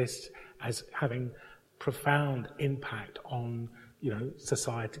see this as having profound impact on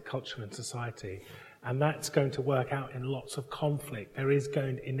society, culture, and society. And that's going to work out in lots of conflict. There is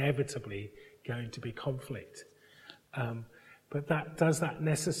inevitably going to be conflict. But does that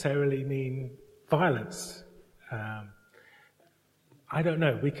necessarily mean violence? I don't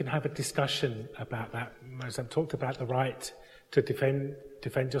know. We can have a discussion about that. Mozam talked about the right to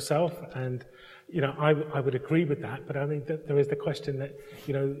defend yourself, and I would agree with that. But I mean, there is the question that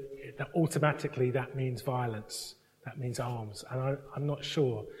that automatically that means violence, that means arms, and I'm not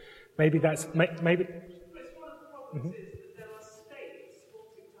sure. Maybe that's maybe. Mm-hmm.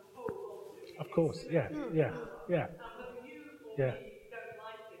 Of course, yeah.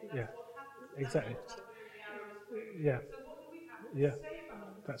 Exactly. Yeah,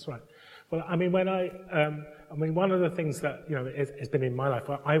 that's right. Well, I mean, one of the things that has been in my life.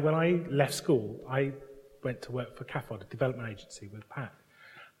 When I left school, I went to work for CAFOD, a development agency with Pat,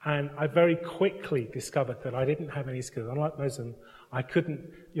 and I very quickly discovered that I didn't have any skills. Unlike Mozam, I couldn't,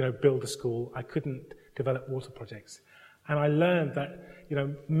 build a school. I couldn't develop water projects, and I learned that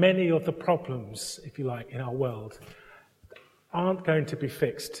many of the problems, if you like, in our world aren't going to be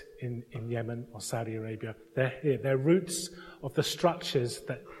fixed in Yemen or Saudi Arabia. They're here. Their roots of the structures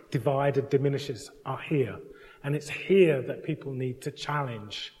that divide and diminishes are here. And it's here that people need to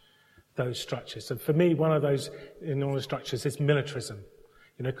challenge those structures. And for me, one of those enormous structures is militarism.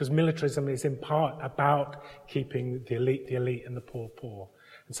 Because militarism is in part about keeping the elite and the poor.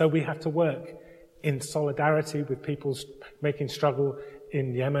 And so we have to work in solidarity with people making struggle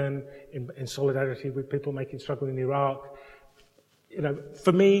in Yemen, in solidarity with people making struggle in Iraq.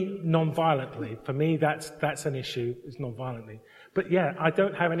 For me, non-violently. For me, that's an issue, is non-violently. But yeah, I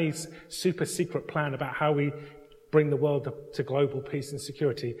don't have any super secret plan about how we bring the world to global peace and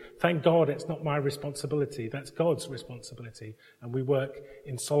security. Thank God it's not my responsibility. That's God's responsibility. And we work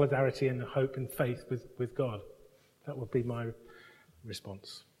in solidarity and hope and faith with God. That would be my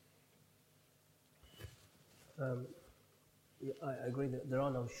response. I agree that there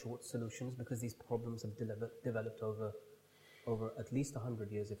are no short solutions because these problems have developed over at least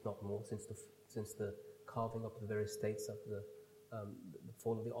 100 years, if not more, since the carving up of the various states of the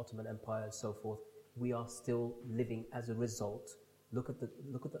fall of the Ottoman Empire and so forth. We are still living as a result. Look at the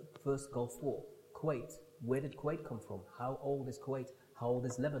first Gulf War. Kuwait. Where did Kuwait come from? How old is Kuwait? How old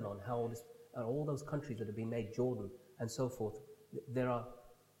is Lebanon? How old are all those countries that have been made, Jordan and so forth? There are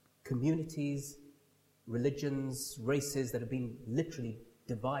communities, religions, races that have been literally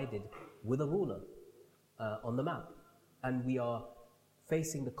divided with a ruler on the map. And we are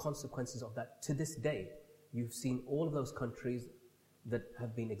facing the consequences of that to this day. You've seen all of those countries that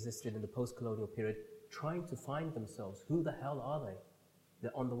have been existed in the post-colonial period trying to find themselves. Who the hell are they?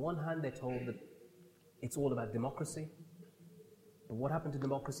 On the one hand, they're told that it's all about democracy. But what happened to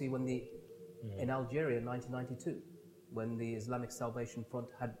democracy in Algeria in 1992, when the Islamic Salvation Front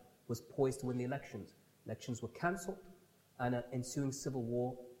was poised to win the elections? Elections were cancelled, and an ensuing civil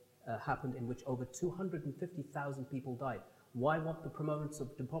war happened in which over 250,000 people died. Why want the proponents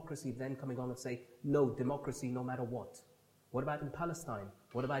of democracy then coming on and say, no, democracy no matter what? What about in Palestine?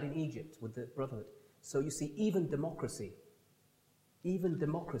 What about in Egypt with the Brotherhood? So you see, even democracy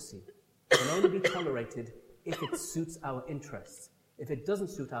can only be tolerated if it suits our interests. If it doesn't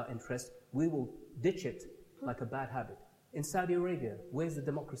suit our interests, we will ditch it like a bad habit. In Saudi Arabia, where's the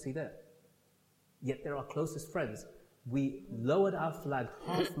democracy there? Yet they're our closest friends. We lowered our flag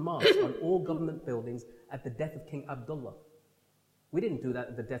half-mast on all government buildings at the death of King Abdullah. We didn't do that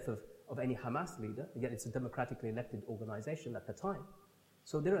at the death of any Hamas leader, yet it's a democratically elected organization at the time.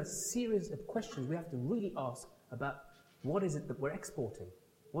 So there are a series of questions we have to really ask about what is it that we're exporting?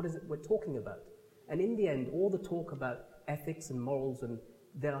 What is it we're talking about? And in the end, all the talk about ethics and morals, and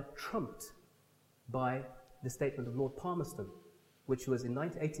they are trumped by the statement of Lord Palmerston, which was in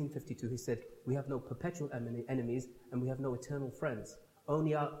 1852. He said, we have no perpetual enemies and we have no eternal friends.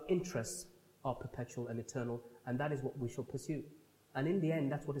 Only our interests are perpetual and eternal, and that is what we shall pursue. And in the end,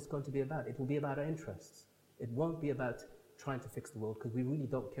 that's what it's going to be about. It will be about our interests. It won't be about trying to fix the world, because we really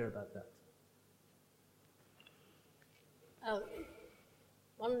don't care about that.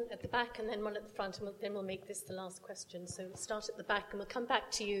 One at the back and then one at the front, and then we'll make this the last question. So we'll start at the back and we'll come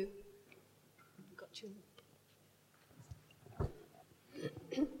back to you. Got you.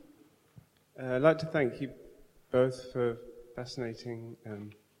 I'd like to thank you both for fascinating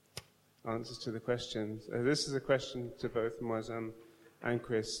answers to the questions. This is a question to both Muazzam and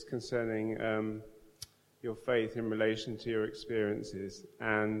Chris concerning your faith in relation to your experiences,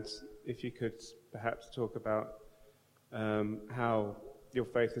 and if you could perhaps talk about how your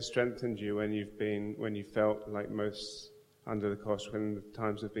faith has strengthened you when you felt like most under the cosh, when the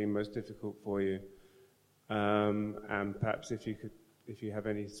times have been most difficult for you, and perhaps if you have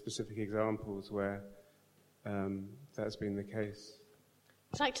any specific examples where that's been the case.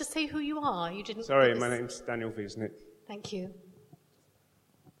 Would you like to say who you are? You didn't. Sorry, my name's Daniel Wiesnick. Thank you.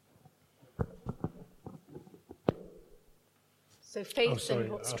 So faith and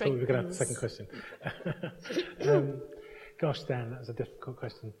what strengthens. I thought we were going to have the second question. Gosh, Dan, that was a difficult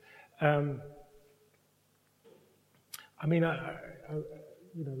question. I mean,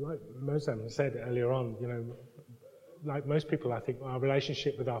 like Mozam said earlier on, like most people, I think our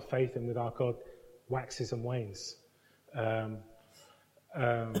relationship with our faith and with our God waxes and wanes. And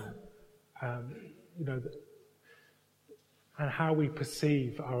how we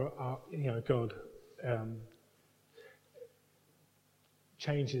perceive our God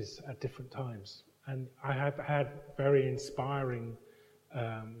changes at different times. And I have had very inspiring,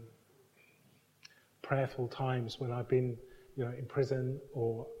 prayerful times when I've been, in prison,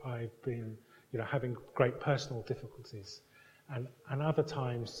 or I've been, having great personal difficulties. And other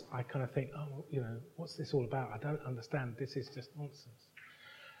times I kind of think, what's this all about? I don't understand. This is just nonsense.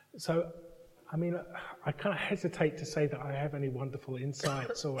 So, I mean, I kind of hesitate to say that I have any wonderful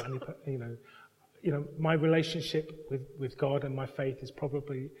insights or any, my relationship with God and my faith is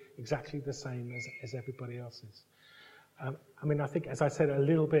probably exactly the same as everybody else's. I mean, I think, as I said, a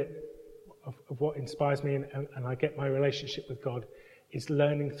little bit of what inspires me and I get my relationship with God is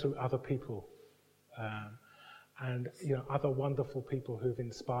learning through other people. And, other wonderful people who've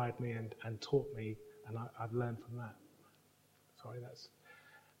inspired me and taught me, and I've learned from that. Sorry, that's...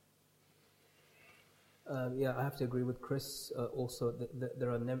 Yeah, I have to agree with Chris. Also,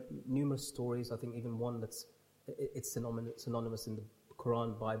 there are numerous stories. I think even one it's synonymous in the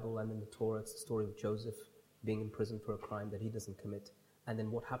Quran, Bible, and in the Torah. It's the story of Joseph being imprisoned for a crime that he doesn't commit. And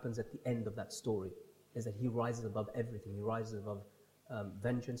then what happens at the end of that story is that he rises above everything. He rises above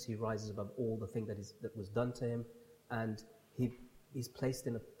vengeance. He rises above all the thing that was done to him, and he's placed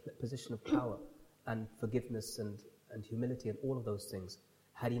in a position of power and forgiveness and humility and all of those things.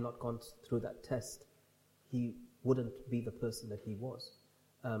 Had he not gone through that test, he wouldn't be the person that he was.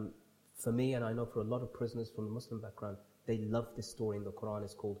 For me, and I know for a lot of prisoners from the Muslim background, they love this story in the Quran.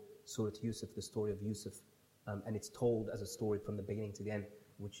 It's called Surah Yusuf, the story of Yusuf, and it's told as a story from the beginning to the end,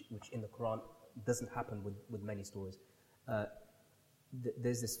 which in the Quran doesn't happen with many stories.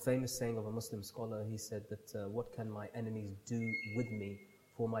 There's this famous saying of a Muslim scholar. He said that, what can my enemies do with me?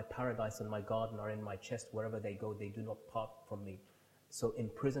 For my paradise and my garden are in my chest. Wherever they go, they do not part from me. So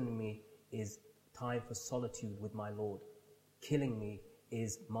imprisoning me is time for solitude with my Lord. Killing me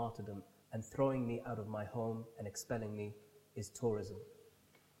is martyrdom. And throwing me out of my home and expelling me is tourism.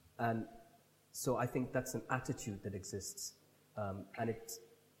 And so I think that's an attitude that exists. And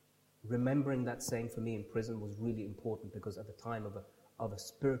remembering that saying for me in prison was really important, because at the time of a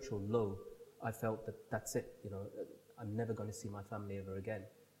spiritual low, I felt that that's it. I'm never going to see my family ever again.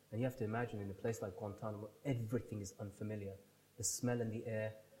 And you have to imagine, in a place like Guantanamo, everything is unfamiliar. The smell in the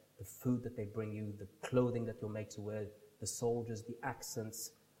air, the food that they bring you, the clothing that you're made to wear, the soldiers, the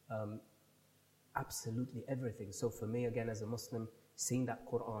accents, absolutely everything. So for me, again, as a Muslim, seeing that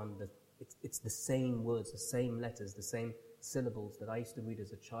Quran, it's the same words, the same letters, the same syllables that I used to read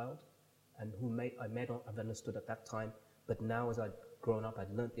as a child, and I may not have understood at that time, but now as I'd grown up,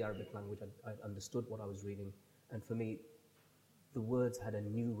 I'd learnt the Arabic language, I'd understood what I was reading, and for me, the words had a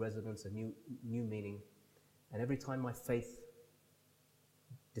new resonance, a new meaning, and every time my faith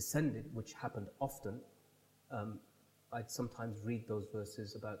descended, which happened often, I'd sometimes read those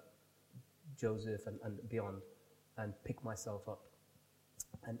verses about Joseph and beyond, and pick myself up.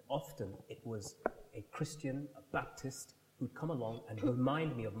 And often it was a Christian, a Baptist, who'd come along and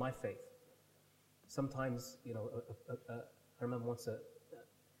remind me of my faith. Sometimes, I remember once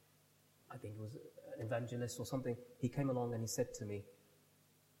I think it was an evangelist or something, he came along and he said to me,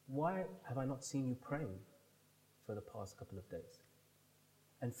 "Why have I not seen you praying for the past couple of days?"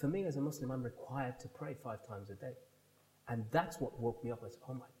 And for me as a Muslim, I'm required to pray 5 times a day. And that's what woke me up. I said,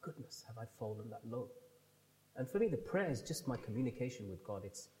 oh my goodness, have I fallen that low? And for me, the prayer is just my communication with God.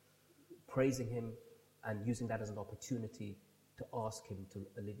 It's praising Him and using that as an opportunity to ask Him to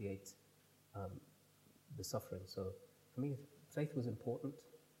alleviate the suffering. So for me, faith was important,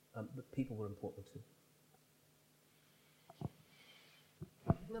 but people were important too.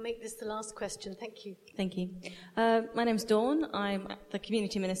 We'll make this the last question. Thank you. Thank you. My name's Dawn. I'm the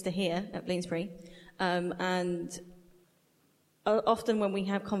community minister here at Bloomsbury. And often when we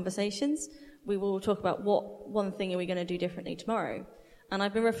have conversations, we will talk about what one thing are we going to do differently tomorrow. And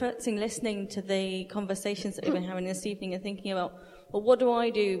I've been reflecting, listening to the conversations that we've been having this evening and thinking about, well, what do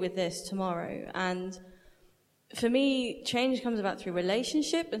I do with this tomorrow? And for me, change comes about through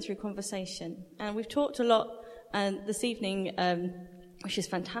relationship and through conversation. And we've talked a lot this evening, which is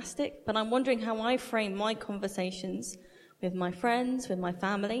fantastic, but I'm wondering how I frame my conversations with my friends, with my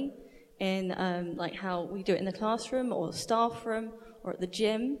family, in like how we do it in the classroom or the staff room or at the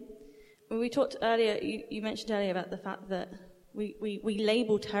gym. When we talked earlier, you mentioned earlier about the fact that we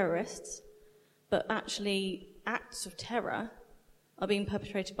label terrorists, but actually acts of terror are being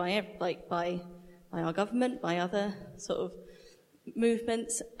perpetrated by our government, by other sort of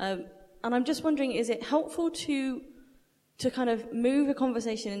movements. And I'm just wondering, is it helpful to kind of move a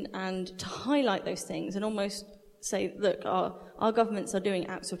conversation and to highlight those things and almost say, look, our governments are doing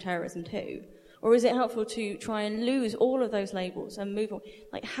acts of terrorism too? Or is it helpful to try and lose all of those labels and move on?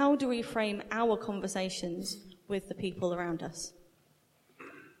 Like, how do we frame our conversations with the people around us?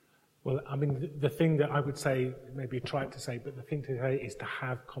 Well, I mean, the thing that I would say, maybe tried to say, but the thing to say is to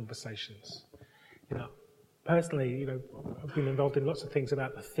have conversations. You know, personally, you know, I've been involved in lots of things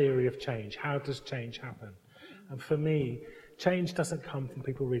about the theory of change. How does change happen? And for me, change doesn't come from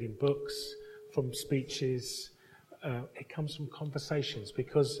people reading books, from speeches. It comes from conversations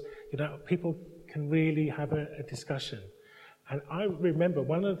because, you know, people can really have a discussion. And I remember,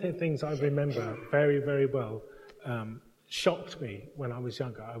 one of the things I remember very, very well shocked me when I was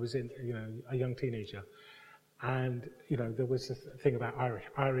younger. I was a young teenager. And, you know, there was a thing about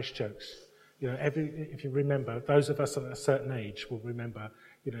Irish jokes. You know, if you remember, those of us at a certain age will remember,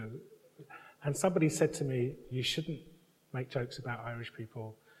 you know, and somebody said to me, you shouldn't make jokes about Irish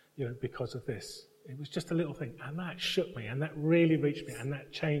people, you know, because of this. It was just a little thing, and that shook me, and that really reached me, and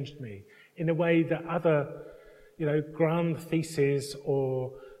that changed me in a way that other, you know, grand theses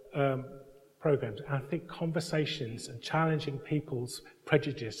or programs. And I think conversations and challenging people's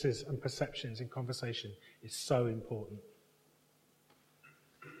prejudices and perceptions in conversation is so important.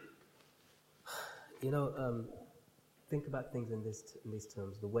 You know, think about things in these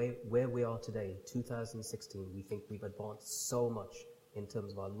terms. The way where we are today, 2016, we think we've advanced so much in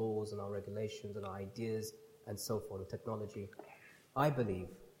terms of our laws and our regulations and our ideas and so forth, and technology. I believe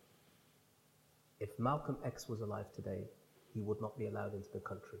if Malcolm X was alive today, he would not be allowed into the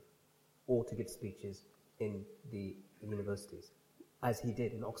country or to give speeches in the universities, as he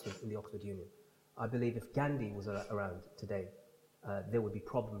did in Oxford, in the Oxford Union. I believe if Gandhi was around today, there would be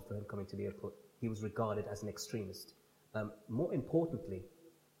problems for him coming to the airport. He was regarded as an extremist. More importantly,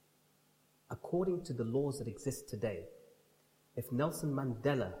 according to the laws that exist today, if Nelson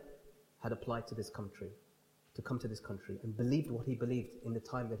Mandela had applied to this country, to come to this country, and believed what he believed in the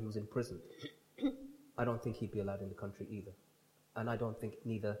time that he was in prison, I don't think he'd be allowed in the country either. And I don't think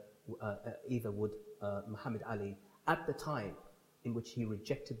either would Muhammad Ali, at the time in which he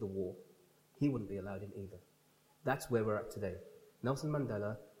rejected the war, he wouldn't be allowed in either. That's where we're at today. Nelson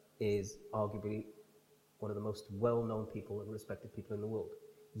Mandela is arguably one of the most well-known people and respected people in the world.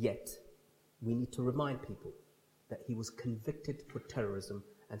 Yet, we need to remind people that he was convicted for terrorism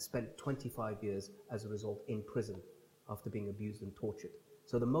and spent 25 years as a result in prison after being abused and tortured.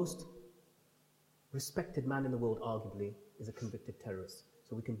 So the most respected man in the world, arguably, is a convicted terrorist.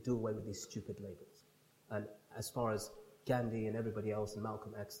 So we can do away with these stupid labels. And as far as Gandhi and everybody else and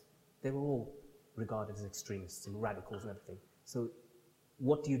Malcolm X, they were all regarded as extremists and radicals and everything. So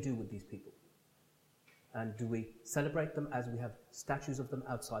what do you do with these people? And do we celebrate them as we have statues of them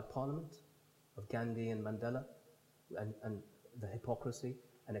outside Parliament, of Gandhi and Mandela, and the hypocrisy,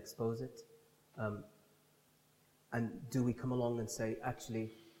 and expose it? And do we come along and say,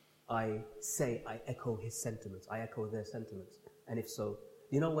 actually, I echo his sentiments, I echo their sentiments? And if so,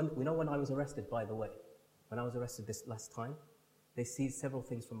 when I was arrested, by the way, when I was arrested this last time, they seized several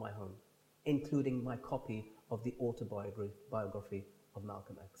things from my home, including my copy of the autobiography of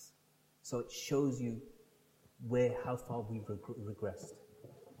Malcolm X. So it shows you how far we've regressed.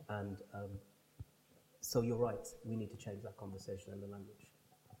 And so you're right, we need to change that conversation and the language.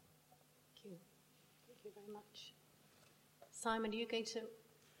 Thank you. Thank you very much. Simon, are you going to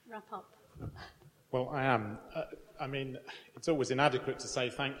wrap up? Well, I am. I mean, it's always inadequate to say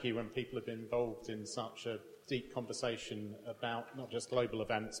thank you when people have been involved in such a deep conversation about not just global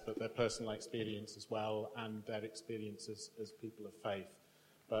events, but their personal experience as well, and their experience as people of faith.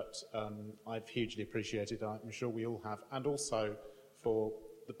 But I've hugely appreciated, I'm sure we all have, and also for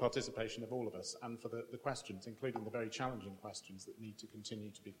the participation of all of us and for the questions, including the very challenging questions that need to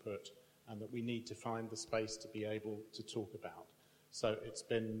continue to be put and that we need to find the space to be able to talk about. So it's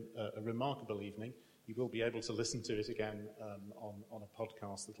been a remarkable evening. You will be able to listen to it again on a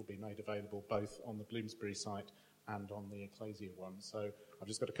podcast that will be made available both on the Bloomsbury site and on the Ecclesia one. So I've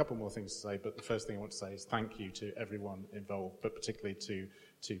just got a couple more things to say, but the first thing I want to say is thank you to everyone involved, but particularly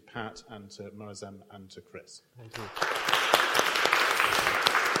to Pat and to Moazem and to Chris. Thank you.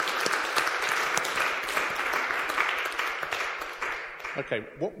 Okay,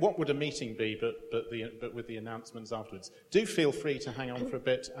 what would a meeting be but with the announcements afterwards? Do feel free to hang on for a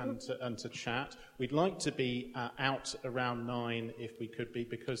bit and to chat. We'd like to be out around 9 if we could be,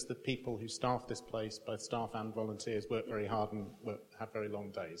 because the people who staff this place, both staff and volunteers, work very hard and have very long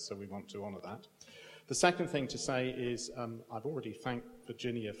days, so we want to honour that. The second thing to say is I've already thanked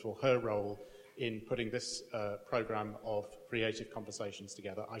Virginia for her role in putting this programme of creative conversations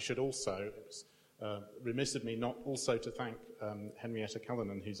together. I should also, it was remiss of me not also to thank Henrietta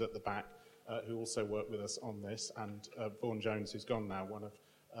Cullinan, who's at the back, who also worked with us on this, and Vaughan Jones, who's gone now, one of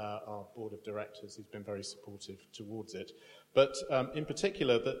our board of directors, who's been very supportive towards it. But in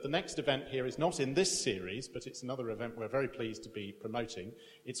particular, the next event here is not in this series, but it's another event we're very pleased to be promoting.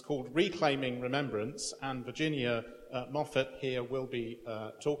 It's called Reclaiming Remembrance, and Virginia Moffat here will be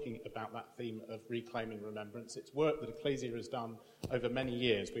talking about that theme of reclaiming remembrance. It's work that Ecclesia has done over many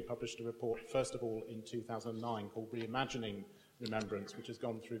years. We published a report, first of all, in 2009 called Reimagining Remembrance, which has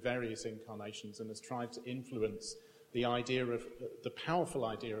gone through various incarnations and has tried to influence the idea of the powerful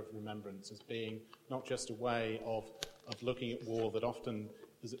idea of remembrance as being not just a way of looking at war that often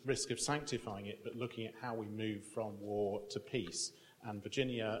is at risk of sanctifying it, but looking at how we move from war to peace. And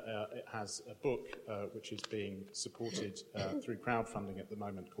Virginia has a book which is being supported through crowdfunding at the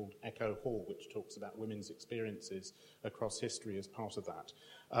moment called Echo Hall, which talks about women's experiences across history as part of that.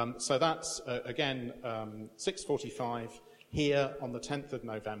 So that's, again, 6:45 here on the 10th of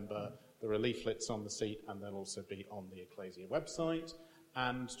November. There are leaflets on the seat, and they'll also be on the Ecclesia website.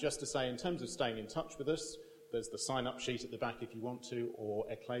 And just to say, in terms of staying in touch with us, there's the sign-up sheet at the back if you want to, or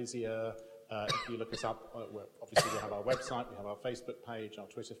Ecclesia. If you look us up, obviously we have our website, we have our Facebook page, our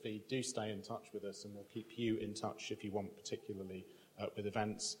Twitter feed. Do stay in touch with us, and we'll keep you in touch if you want, particularly with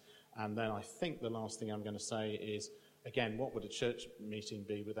events. And then I think the last thing I'm going to say is, again, what would a church meeting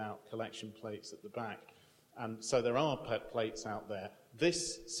be without collection plates at the back? And so there are plates out there.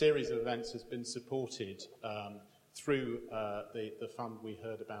 This series of events has been supported through the fund we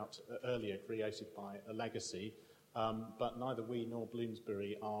heard about earlier, created by A Legacy. But neither we nor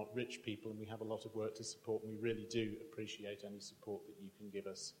Bloomsbury are rich people, and we have a lot of work to support, and we really do appreciate any support that you can give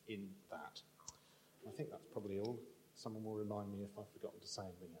us in that. I think that's probably all. Someone will remind me if I've forgotten to say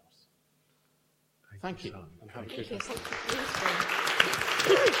anything else. Thank you, and have a good rest.